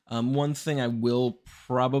callout. One thing I will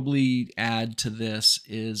probably add to this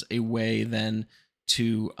is a way then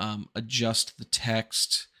to adjust the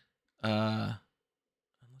text. Unless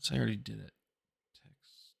I already did it.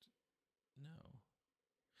 Text,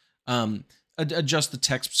 no. Adjust the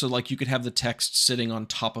text so like you could have the text sitting on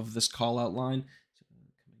top of this callout line.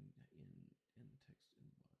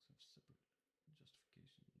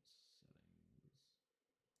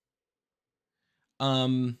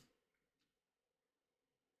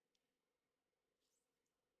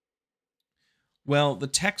 Well, the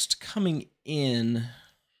text coming in,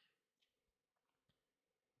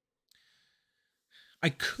 I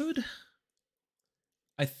think,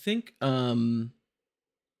 El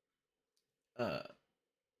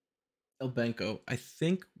Banco, I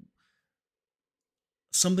think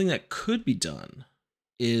something that could be done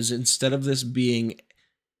is instead of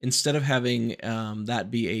having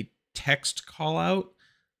that be a text call out,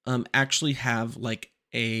 actually have like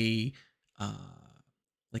an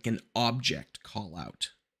object call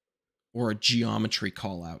out or a geometry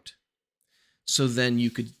call out. So then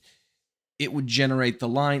it would generate the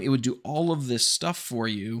line. It would do all of this stuff for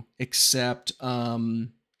you, except, but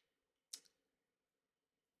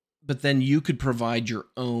then you could provide your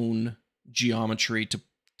own geometry to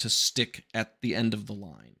stick at the end of the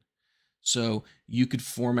line. So you could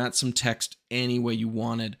format some text any way you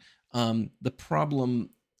wanted. The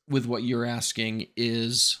problem with what you're asking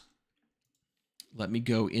is, let me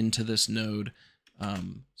go into this node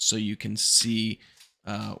so you can see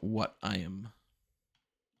what I am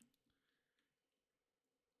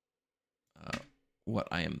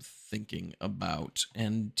thinking about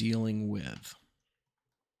and dealing with.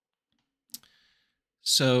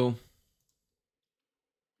 So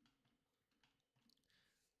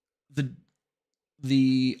the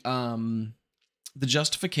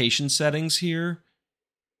justification settings here,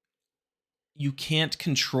 you can't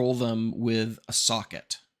control them with a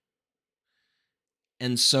socket.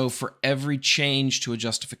 And so for every change to a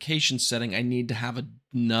justification setting, I need to have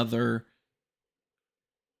another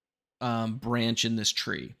branch in this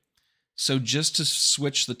tree. So just to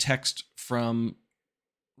switch the text from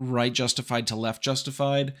right justified to left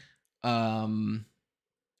justified,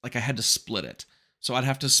 like I had to split it. So I'd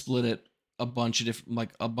have to split it a bunch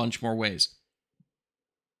more ways.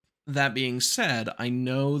 That being said, I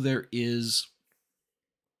know there's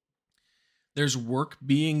work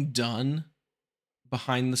being done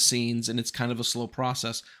behind the scenes, and it's kind of a slow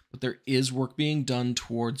process, but there is work being done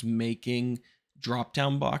towards making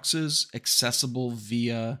drop-down boxes accessible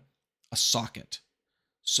via a socket.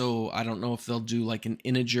 So I don't know if they'll do like an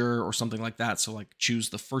integer or something like that. So like choose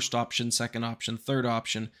the first option, second option, third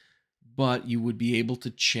option, but you would be able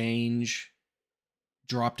to change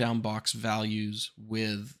drop-down box values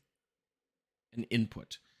with an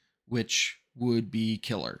input, which would be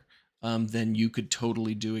killer. Then you could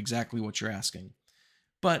totally do exactly what you're asking.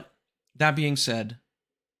 But that being said,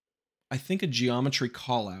 I think a geometry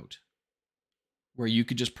callout where you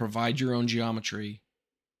could just provide your own geometry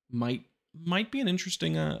might be an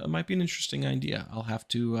interesting idea. I'll have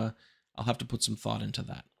to put some thought into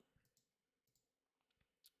that.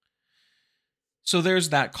 So there's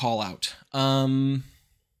that call out. All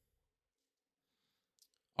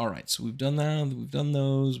right, so we've done that. We've done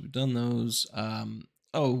those.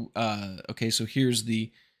 Okay, so here's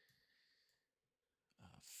the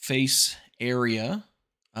face area.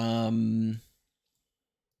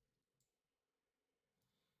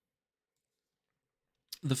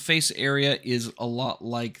 The face area is a lot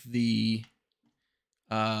like the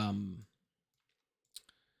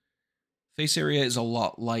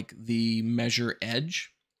measure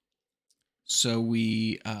edge. So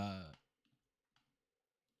we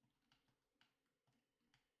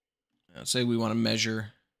say we want to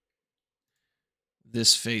measure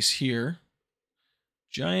this face here.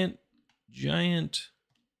 Giant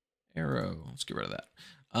arrow. Let's get rid of that.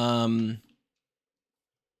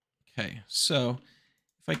 Okay, so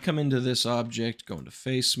if I come into this object, go into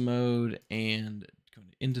face mode and go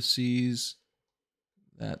into indices,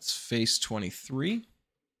 that's face 23.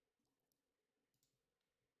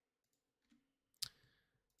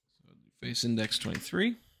 So face index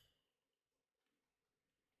 23.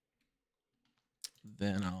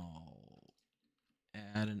 Then I'll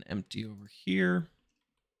add an empty over here.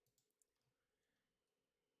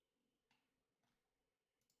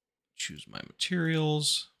 choose my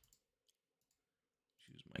materials,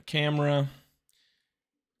 choose my camera.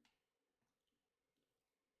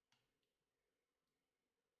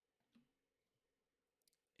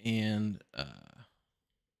 And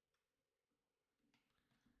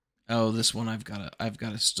oh, this one I've got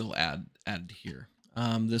to still add here.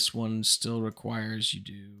 This one still requires you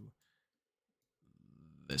do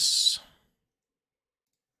this.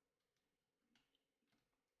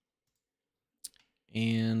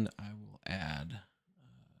 And I will add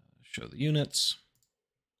show the units.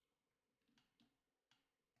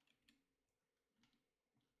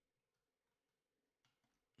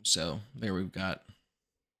 So there we've got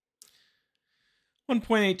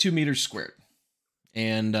 1.82 meters squared.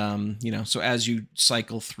 And, you know, so as you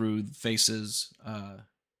cycle through the faces,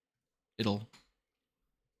 it'll...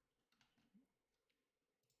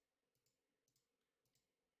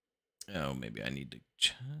 Oh, maybe I need to...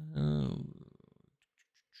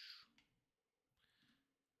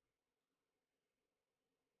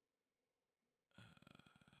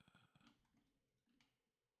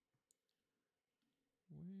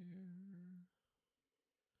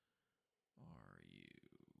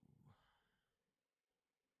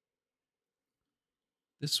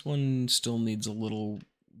 This one still needs a little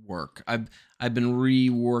work. I've been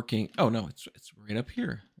reworking. Oh no, it's right up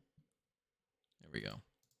here. There we go.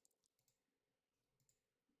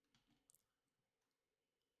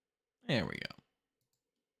 There we go.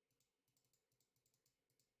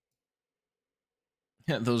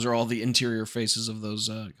 Yeah, those are all the interior faces of those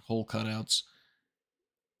hole cutouts.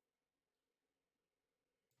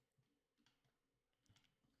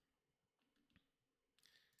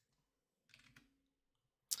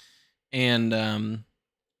 And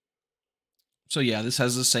so yeah, this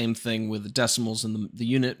has the same thing with the decimals and the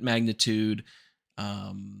unit magnitude,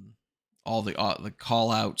 all the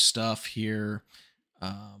call out stuff here.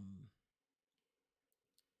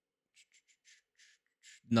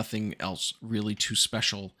 Nothing else really too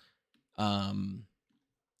special on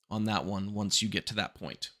that one once you get to that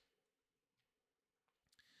point.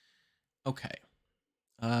 Okay.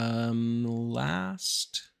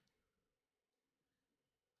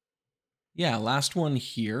 Last one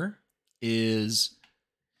here is,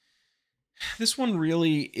 this one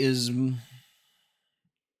really is,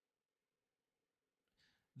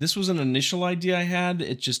 this was an initial idea I had.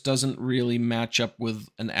 It just doesn't really match up with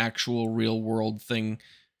an actual real world thing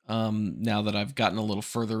now that I've gotten a little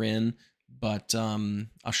further in, but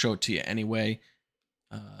I'll show it to you anyway.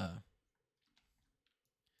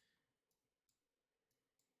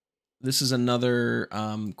 This is another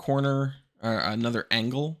corner, or another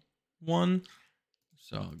angle one.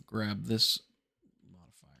 So I'll grab this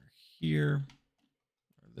modifier here,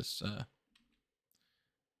 or this line of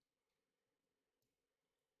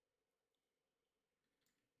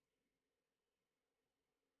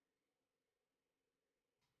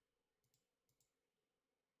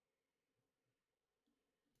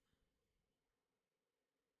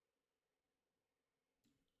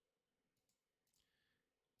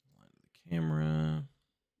the camera.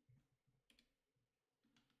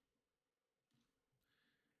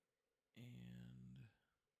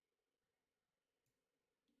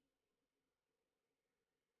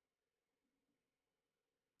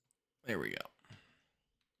 There we go.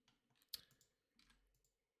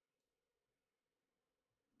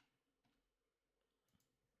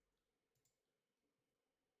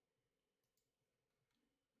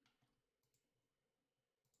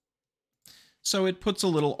 So it puts a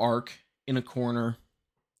little arc in a corner,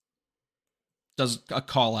 does a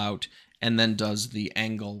call out, and then does the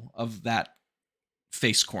angle of that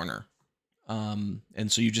face corner. And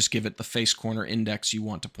so you just give it the face corner index you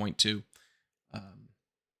want to point to.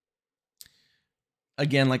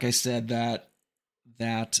 Again, like I said, that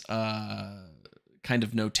kind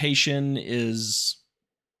of notation is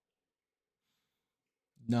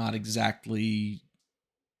not exactly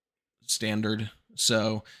standard.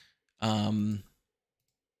 So I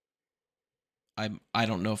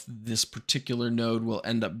don't know if this particular node will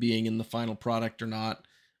end up being in the final product or not.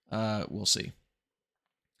 We'll see.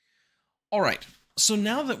 All right. So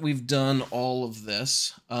now that we've done all of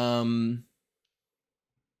this,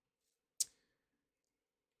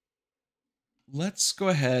 let's go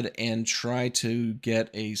ahead and try to get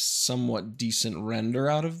a somewhat decent render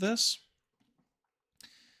out of this.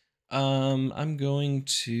 I'm going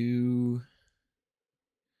to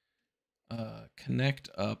connect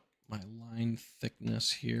up my line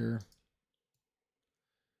thickness here.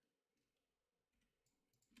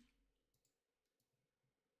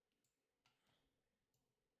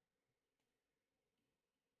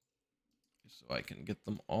 So I can get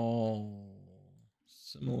them all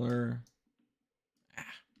similar.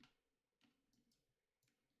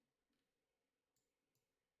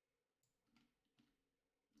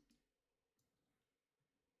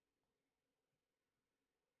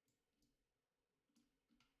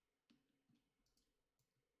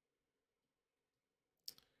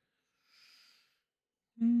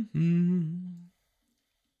 Mm-hmm.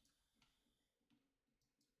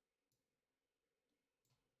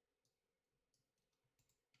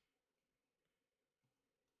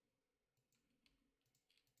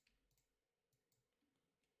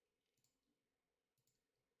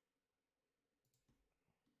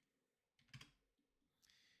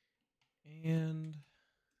 And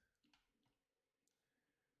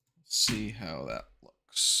let's see how that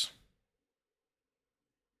looks.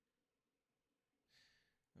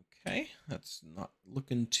 Okay, that's not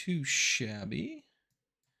looking too shabby.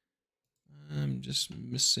 I'm just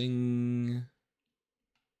missing.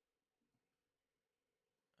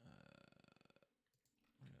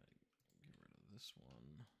 Get rid of this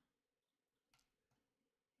one.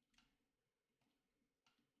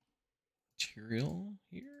 Material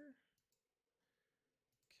here.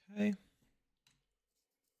 Okay.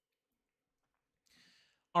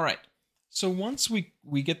 All right. So once we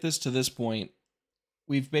get this to this point,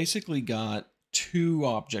 we've basically got two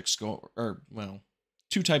objects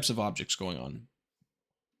two types of objects going on.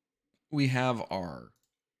 We have our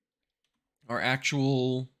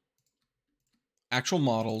actual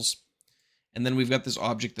models, and then we've got this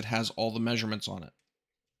object that has all the measurements on it.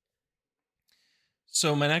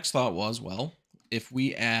 So my next thought was, well, if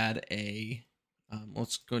we add a,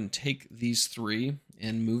 let's go ahead and take these three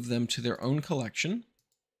and move them to their own collection.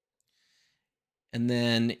 And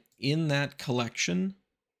then in that collection,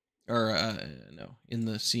 or no, in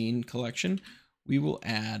the scene collection, we will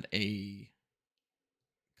add a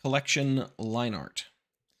collection line art.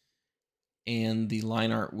 And the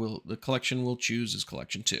collection we'll choose is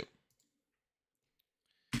collection 2.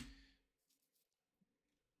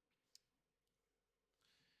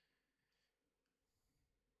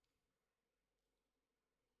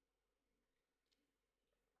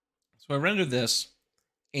 So I rendered this,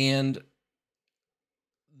 and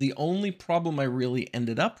the only problem I really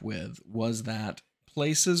ended up with was that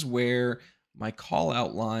places where my call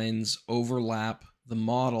out lines overlap the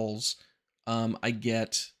models, I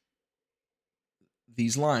get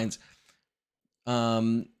these lines.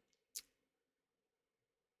 And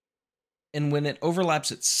when it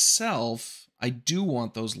overlaps itself, I do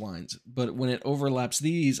want those lines. But when it overlaps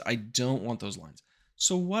these, I don't want those lines.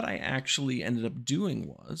 So what I actually ended up doing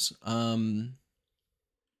was,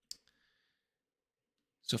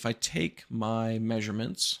 so if I take my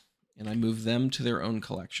measurements and I move them to their own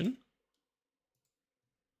collection,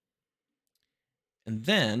 and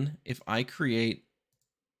then if I create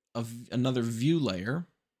another view layer,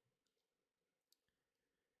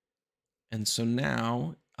 and so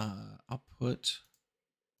now I'll put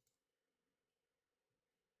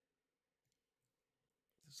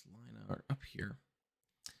this line art up here.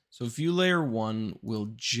 So view layer 1 will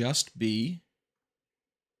just be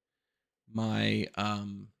my let's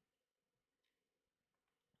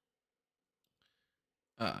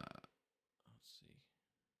see.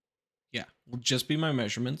 Yeah, will just be my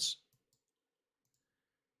measurements.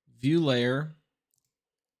 View layer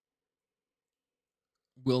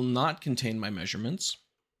will not contain my measurements.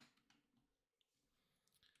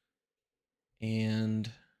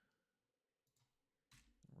 And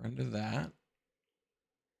render that.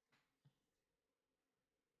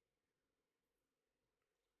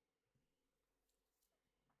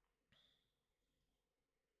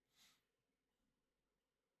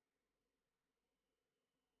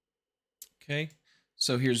 Okay,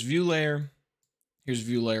 so here's view layer. Here's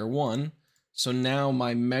view layer 1. So now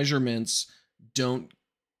my measurements don't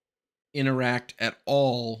interact at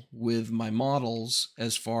all with my models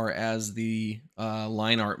as far as the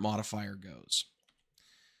line art modifier goes.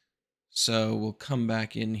 So we'll come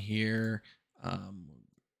back in here,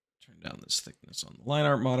 turn down this thickness on the line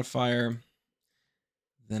art modifier.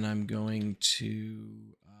 Then I'm going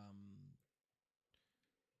to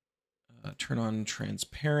turn on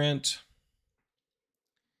transparent.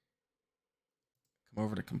 Come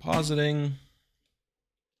over to compositing.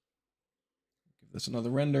 Give this another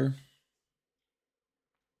render.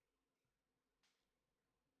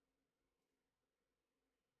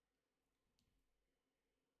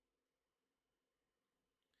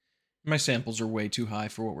 My samples are way too high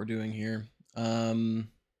for what we're doing here. I'll use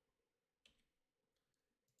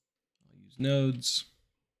nodes.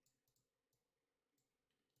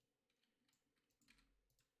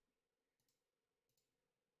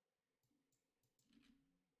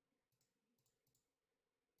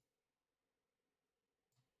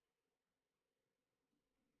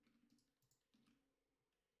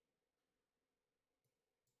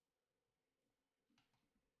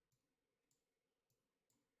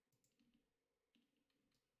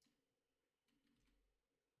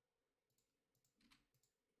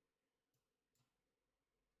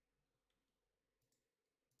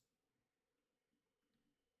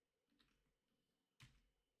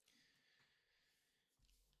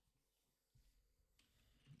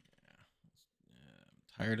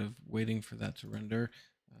 tired of waiting for that to render.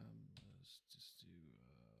 Let's just do...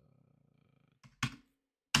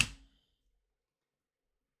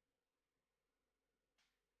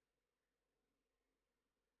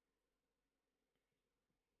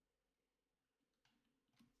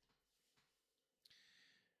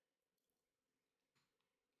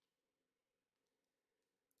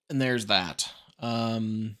 And there's that.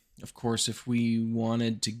 Of course, if we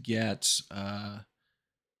wanted to get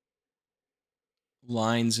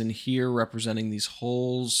lines in here representing these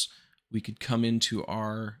holes, we could come into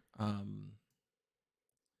our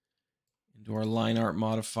line art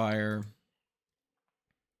modifier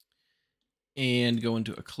and go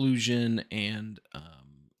into occlusion and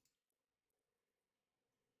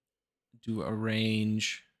do a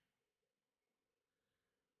range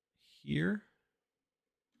here.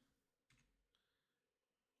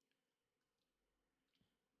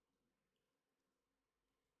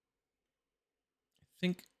 I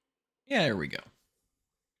think, yeah, there we go.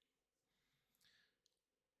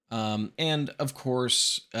 And of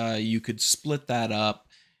course, you could split that up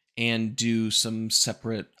and do some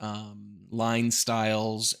separate line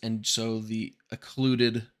styles. And so the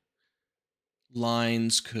occluded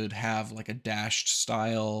lines could have like a dashed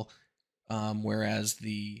style, whereas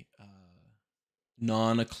the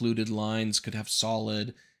non-occluded lines could have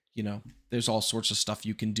solid. You know, there's all sorts of stuff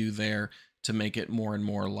you can do there to make it more and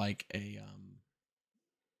more like a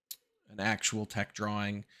an actual tech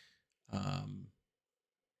drawing.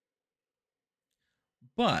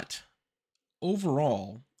 But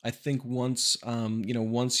overall, I think once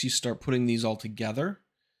once you start putting these all together,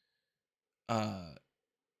 and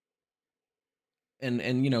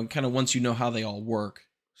you know, kind of once you know how they all work,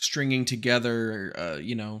 stringing together,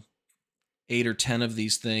 8 or 10 of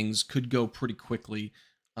these things could go pretty quickly,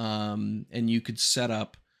 and you could set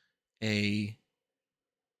up a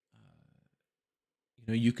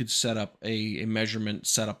a measurement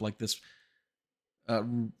setup like this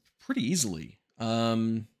pretty easily.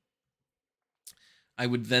 I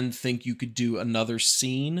would then think you could do another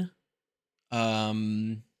scene,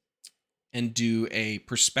 and do a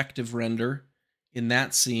perspective render in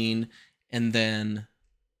that scene, and then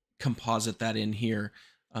composite that in here.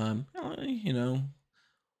 You know,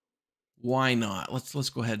 why not? Let's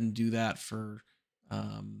go ahead and do that for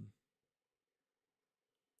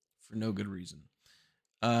no good reason.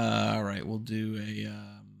 All right, we'll do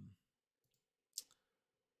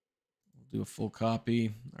a full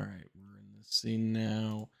copy. All right, we're in this scene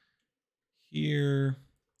now. Here,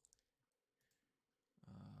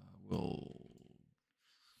 we'll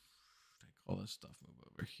take all this stuff, move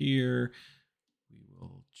over here. We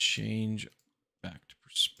will change back to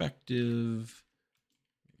perspective.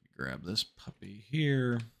 Grab this puppy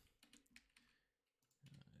here. Do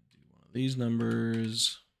one of these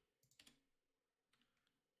numbers.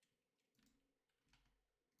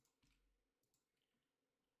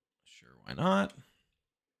 Sure, why not?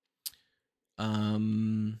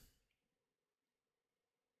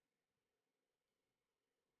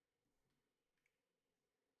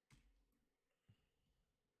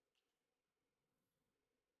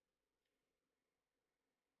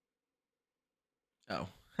 Oh,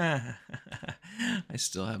 I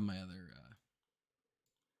still have my other do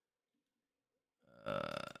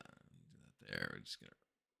that there. We're just gonna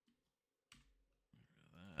get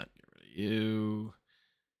rid of that. Get rid of you.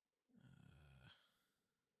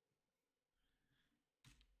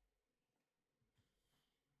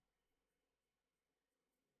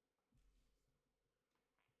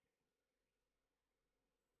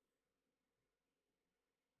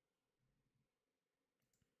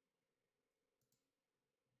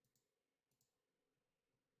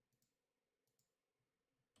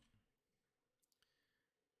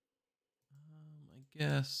 I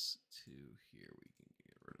guess to here we can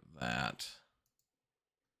get rid of that.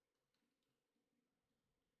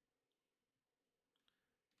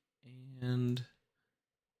 And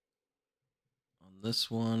on this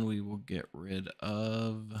one, we will get rid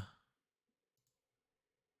of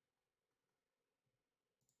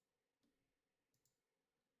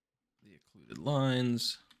the occluded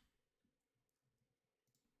lines.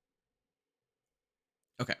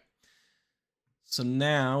 Okay. So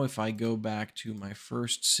now if I go back to my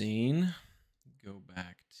first scene, go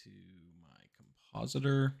back to my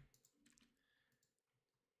compositor,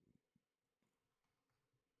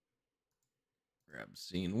 grab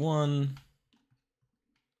scene 1.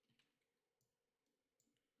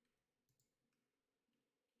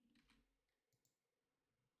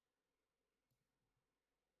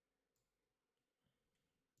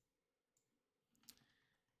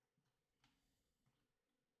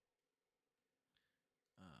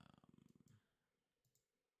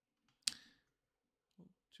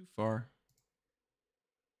 too far.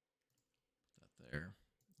 Put that there.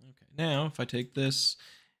 Okay, now if I take this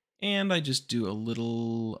and I just do a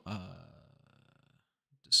little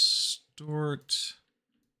distort.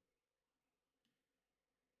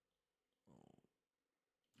 Maybe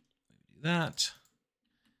do that.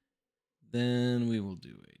 Then we will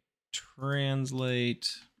do a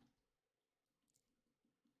translate.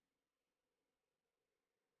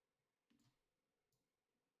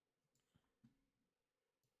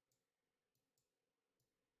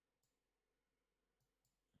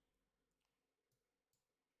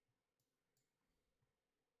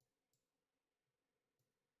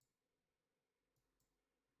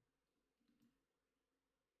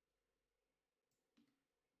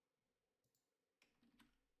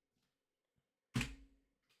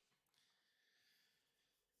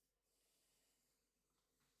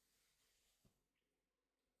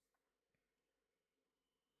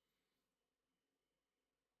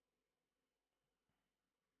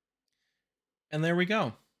 And there we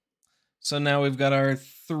go. So now we've got our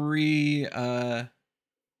three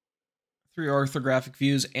orthographic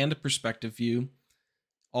views and a perspective view,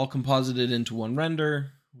 all composited into one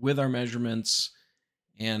render with our measurements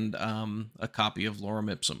and a copy of Lorem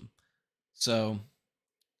Ipsum. So,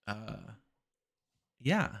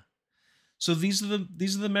 yeah. So these are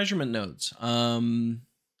the measurement nodes. One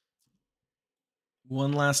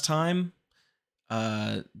last time,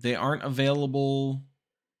 they aren't available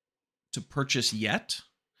to purchase yet,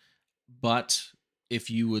 but if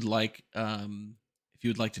you would like to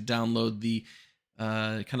download the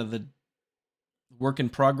kind of the work in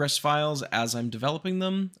progress files as I'm developing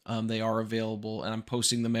them, they are available, and I'm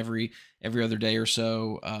posting them every other day or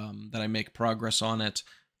so that I make progress on it.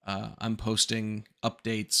 I'm posting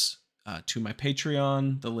updates to my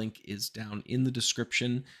Patreon. The link is down in the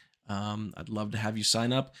description. I'd love to have you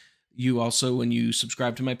sign up. You also, when you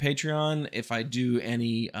subscribe to my Patreon, if I do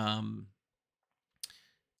any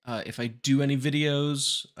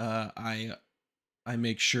videos, I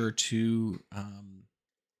make sure to,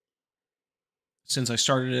 since I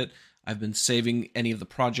started it, I've been saving any of the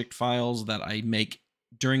project files that I make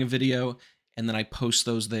during a video, and then I post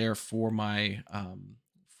those there for my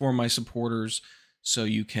supporters, so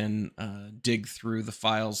you can dig through the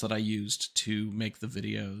files that I used to make the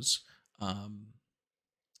videos.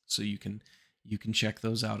 So you can check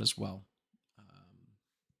those out as well.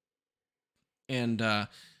 And I'm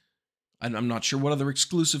not sure what other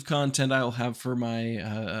exclusive content I'll have for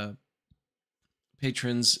my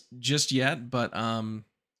patrons just yet, but I'm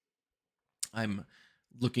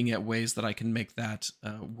looking at ways that I can make that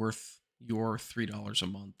worth your $3 a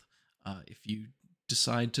month if you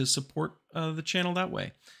decide to support the channel that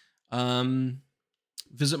way.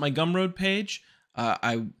 Visit my Gumroad page.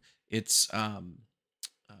 It's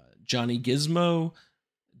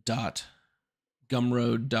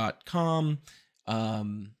johnnygizmo.gumroad.com.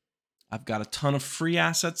 I've got a ton of free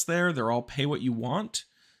assets there. They're all pay what you want.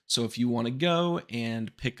 So if you want to go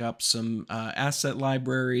and pick up some asset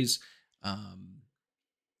libraries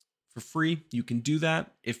for free, you can do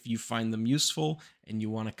that. If you find them useful and you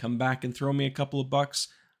want to come back and throw me a couple of bucks,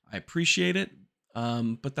 I appreciate it.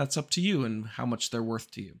 But that's up to you and how much they're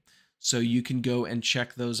worth to you. So you can go and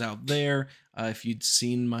check those out there. If you'd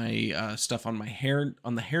seen my stuff on the hair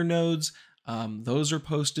nodes, those are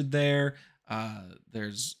posted there.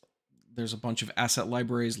 There's a bunch of asset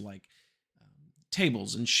libraries like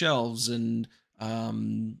tables and shelves and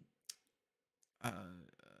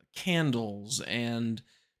candles and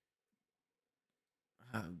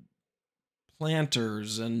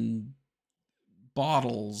planters and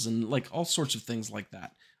bottles and like all sorts of things like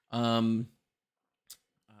that.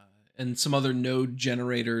 And some other node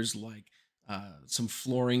generators like some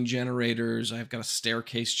flooring generators. I've got a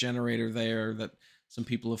staircase generator there that some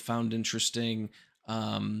people have found interesting.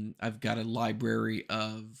 I've got a library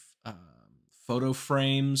of photo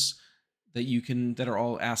frames that are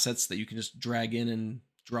all assets that you can just drag in and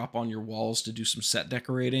drop on your walls to do some set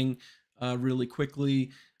decorating really quickly.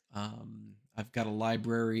 I've got a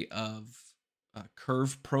library of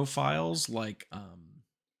curve profiles like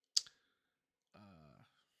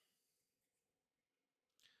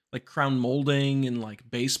crown molding and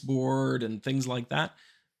like baseboard and things like that.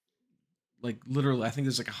 Like literally, I think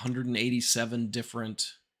there's like 187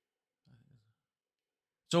 different.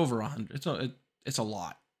 It's over 100. It's a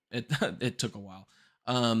lot. It took a while.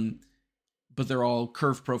 But they're all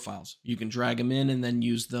curve profiles. You can drag them in and then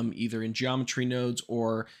use them either in geometry nodes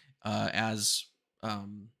or as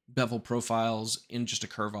bevel profiles in just a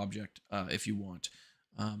curve object if you want.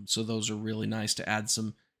 So those are really nice to add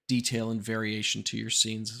some detail and variation to your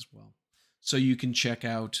scenes as well. so you can check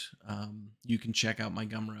out my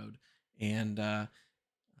Gumroad, and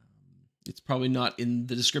it's probably not in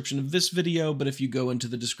the description of this video, but if you go into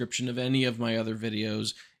the description of any of my other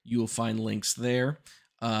videos, you will find links there.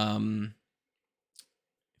 If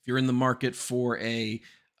you're in the market for a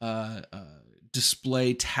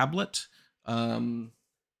display tablet,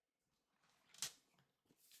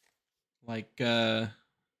 like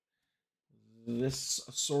this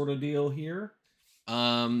sort of deal here,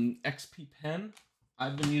 XP Pen.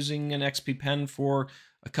 I've been using an XP Pen for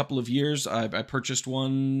a couple of years. I purchased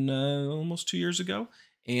one almost 2 years ago,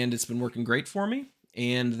 and it's been working great for me.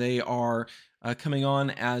 And they are coming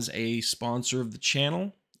on as a sponsor of the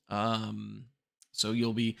channel. So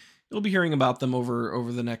you'll be hearing about them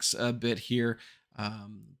over the next bit here.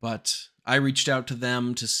 But I reached out to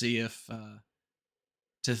them to see if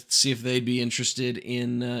they'd be interested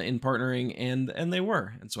in partnering, and they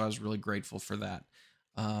were, and so I was really grateful for that.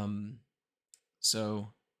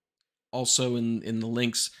 So also in the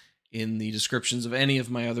links in the descriptions of any of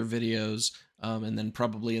my other videos, and then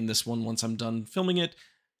probably in this one once I'm done filming it,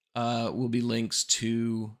 will be links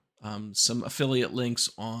to some affiliate links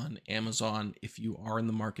on Amazon if you are in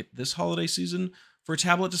the market this holiday season for a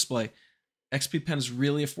tablet display. XP Pen is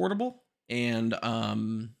really affordable, and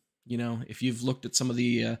you know, if you've looked at some of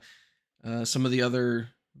the other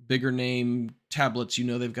bigger name tablets, you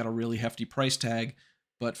know they've got a really hefty price tag.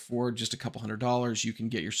 But for just a couple $100, you can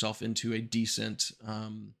get yourself into a decent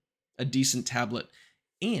tablet.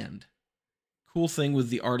 And cool thing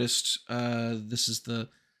with the Artist,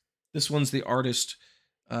 this one's the Artist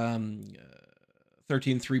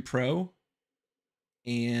 13.3 Pro,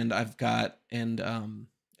 and XP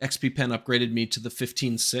Pen upgraded me to the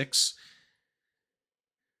 15.6.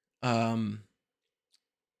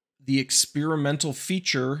 The experimental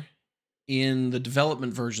feature in the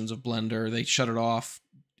development versions of Blender, they shut it off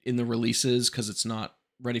in the releases because it's not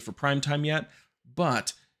ready for prime time yet,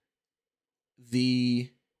 but the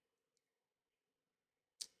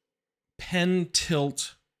pen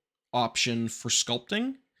tilt option for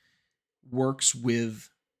sculpting works with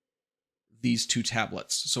these two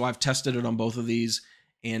tablets. So I've tested it on both of these,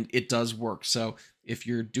 and it does work. So if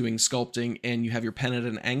you're doing sculpting and you have your pen at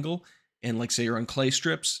an angle, and like say you're on clay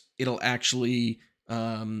strips, it'll actually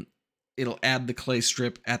it'll add the clay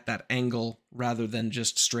strip at that angle rather than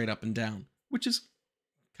just straight up and down, which is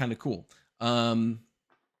kind of cool. And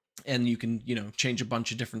you can, you know, change a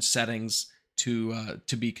bunch of different settings to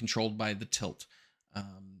be controlled by the tilt.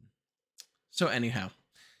 So anyhow,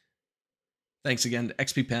 thanks again to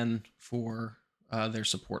XP Pen for their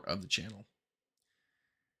support of the channel.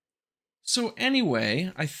 So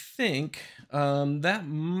anyway, I think that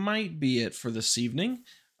might be it for this evening.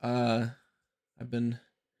 I've been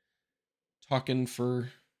talking for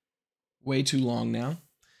way too long now.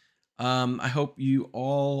 I hope you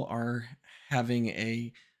all are having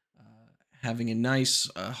a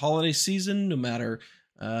nice holiday season, no matter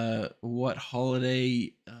what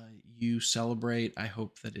holiday you celebrate. I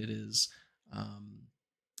hope that it is a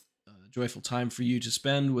joyful time for you to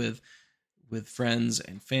spend with friends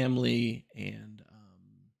and family, and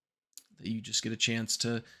that you just get a chance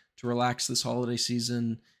to relax this holiday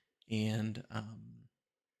season and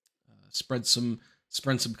spread some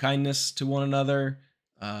kindness to one another.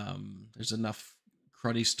 There's enough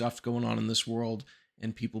cruddy stuff going on in this world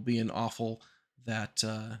and people being awful that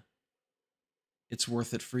it's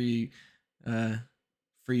worth it for you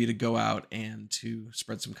to go out and to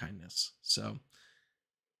spread some kindness. So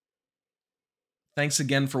thanks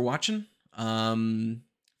again for watching. For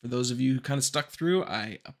those of you who kind of stuck through,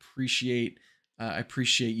 I appreciate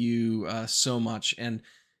you so much. And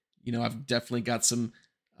you know, I've definitely got some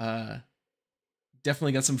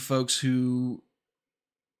folks who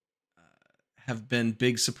have been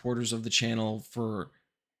big supporters of the channel for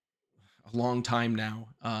a long time now,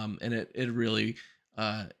 and it really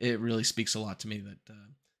speaks a lot to me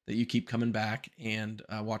that you keep coming back and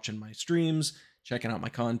watching my streams, checking out my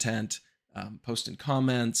content, posting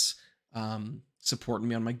comments, supporting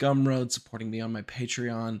me on my Gumroad, supporting me on my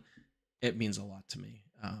Patreon. It means a lot to me.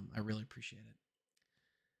 I really appreciate it.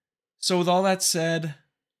 So with all that said,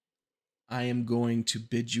 I am going to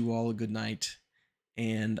bid you all a good night,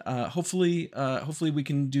 and hopefully we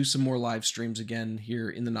can do some more live streams again here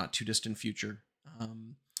in the not too distant future.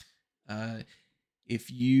 If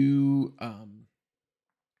you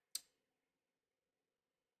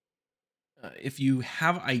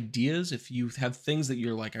have ideas, if you have things that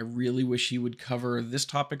you're like, I really wish he would cover this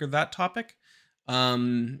topic or that topic,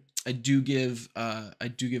 I do give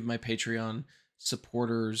my Patreon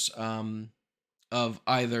supporters of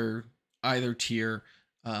either tier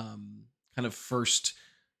kind of first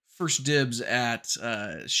first dibs at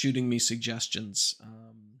shooting me suggestions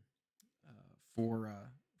for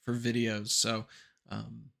videos.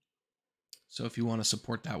 Um, so if you want to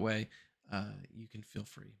support that way, you can feel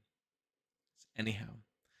free. Anyhow,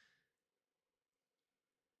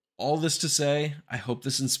 all this to say, I hope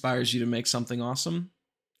this inspires you to make something awesome.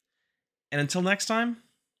 And until next time,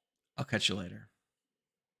 I'll catch you later.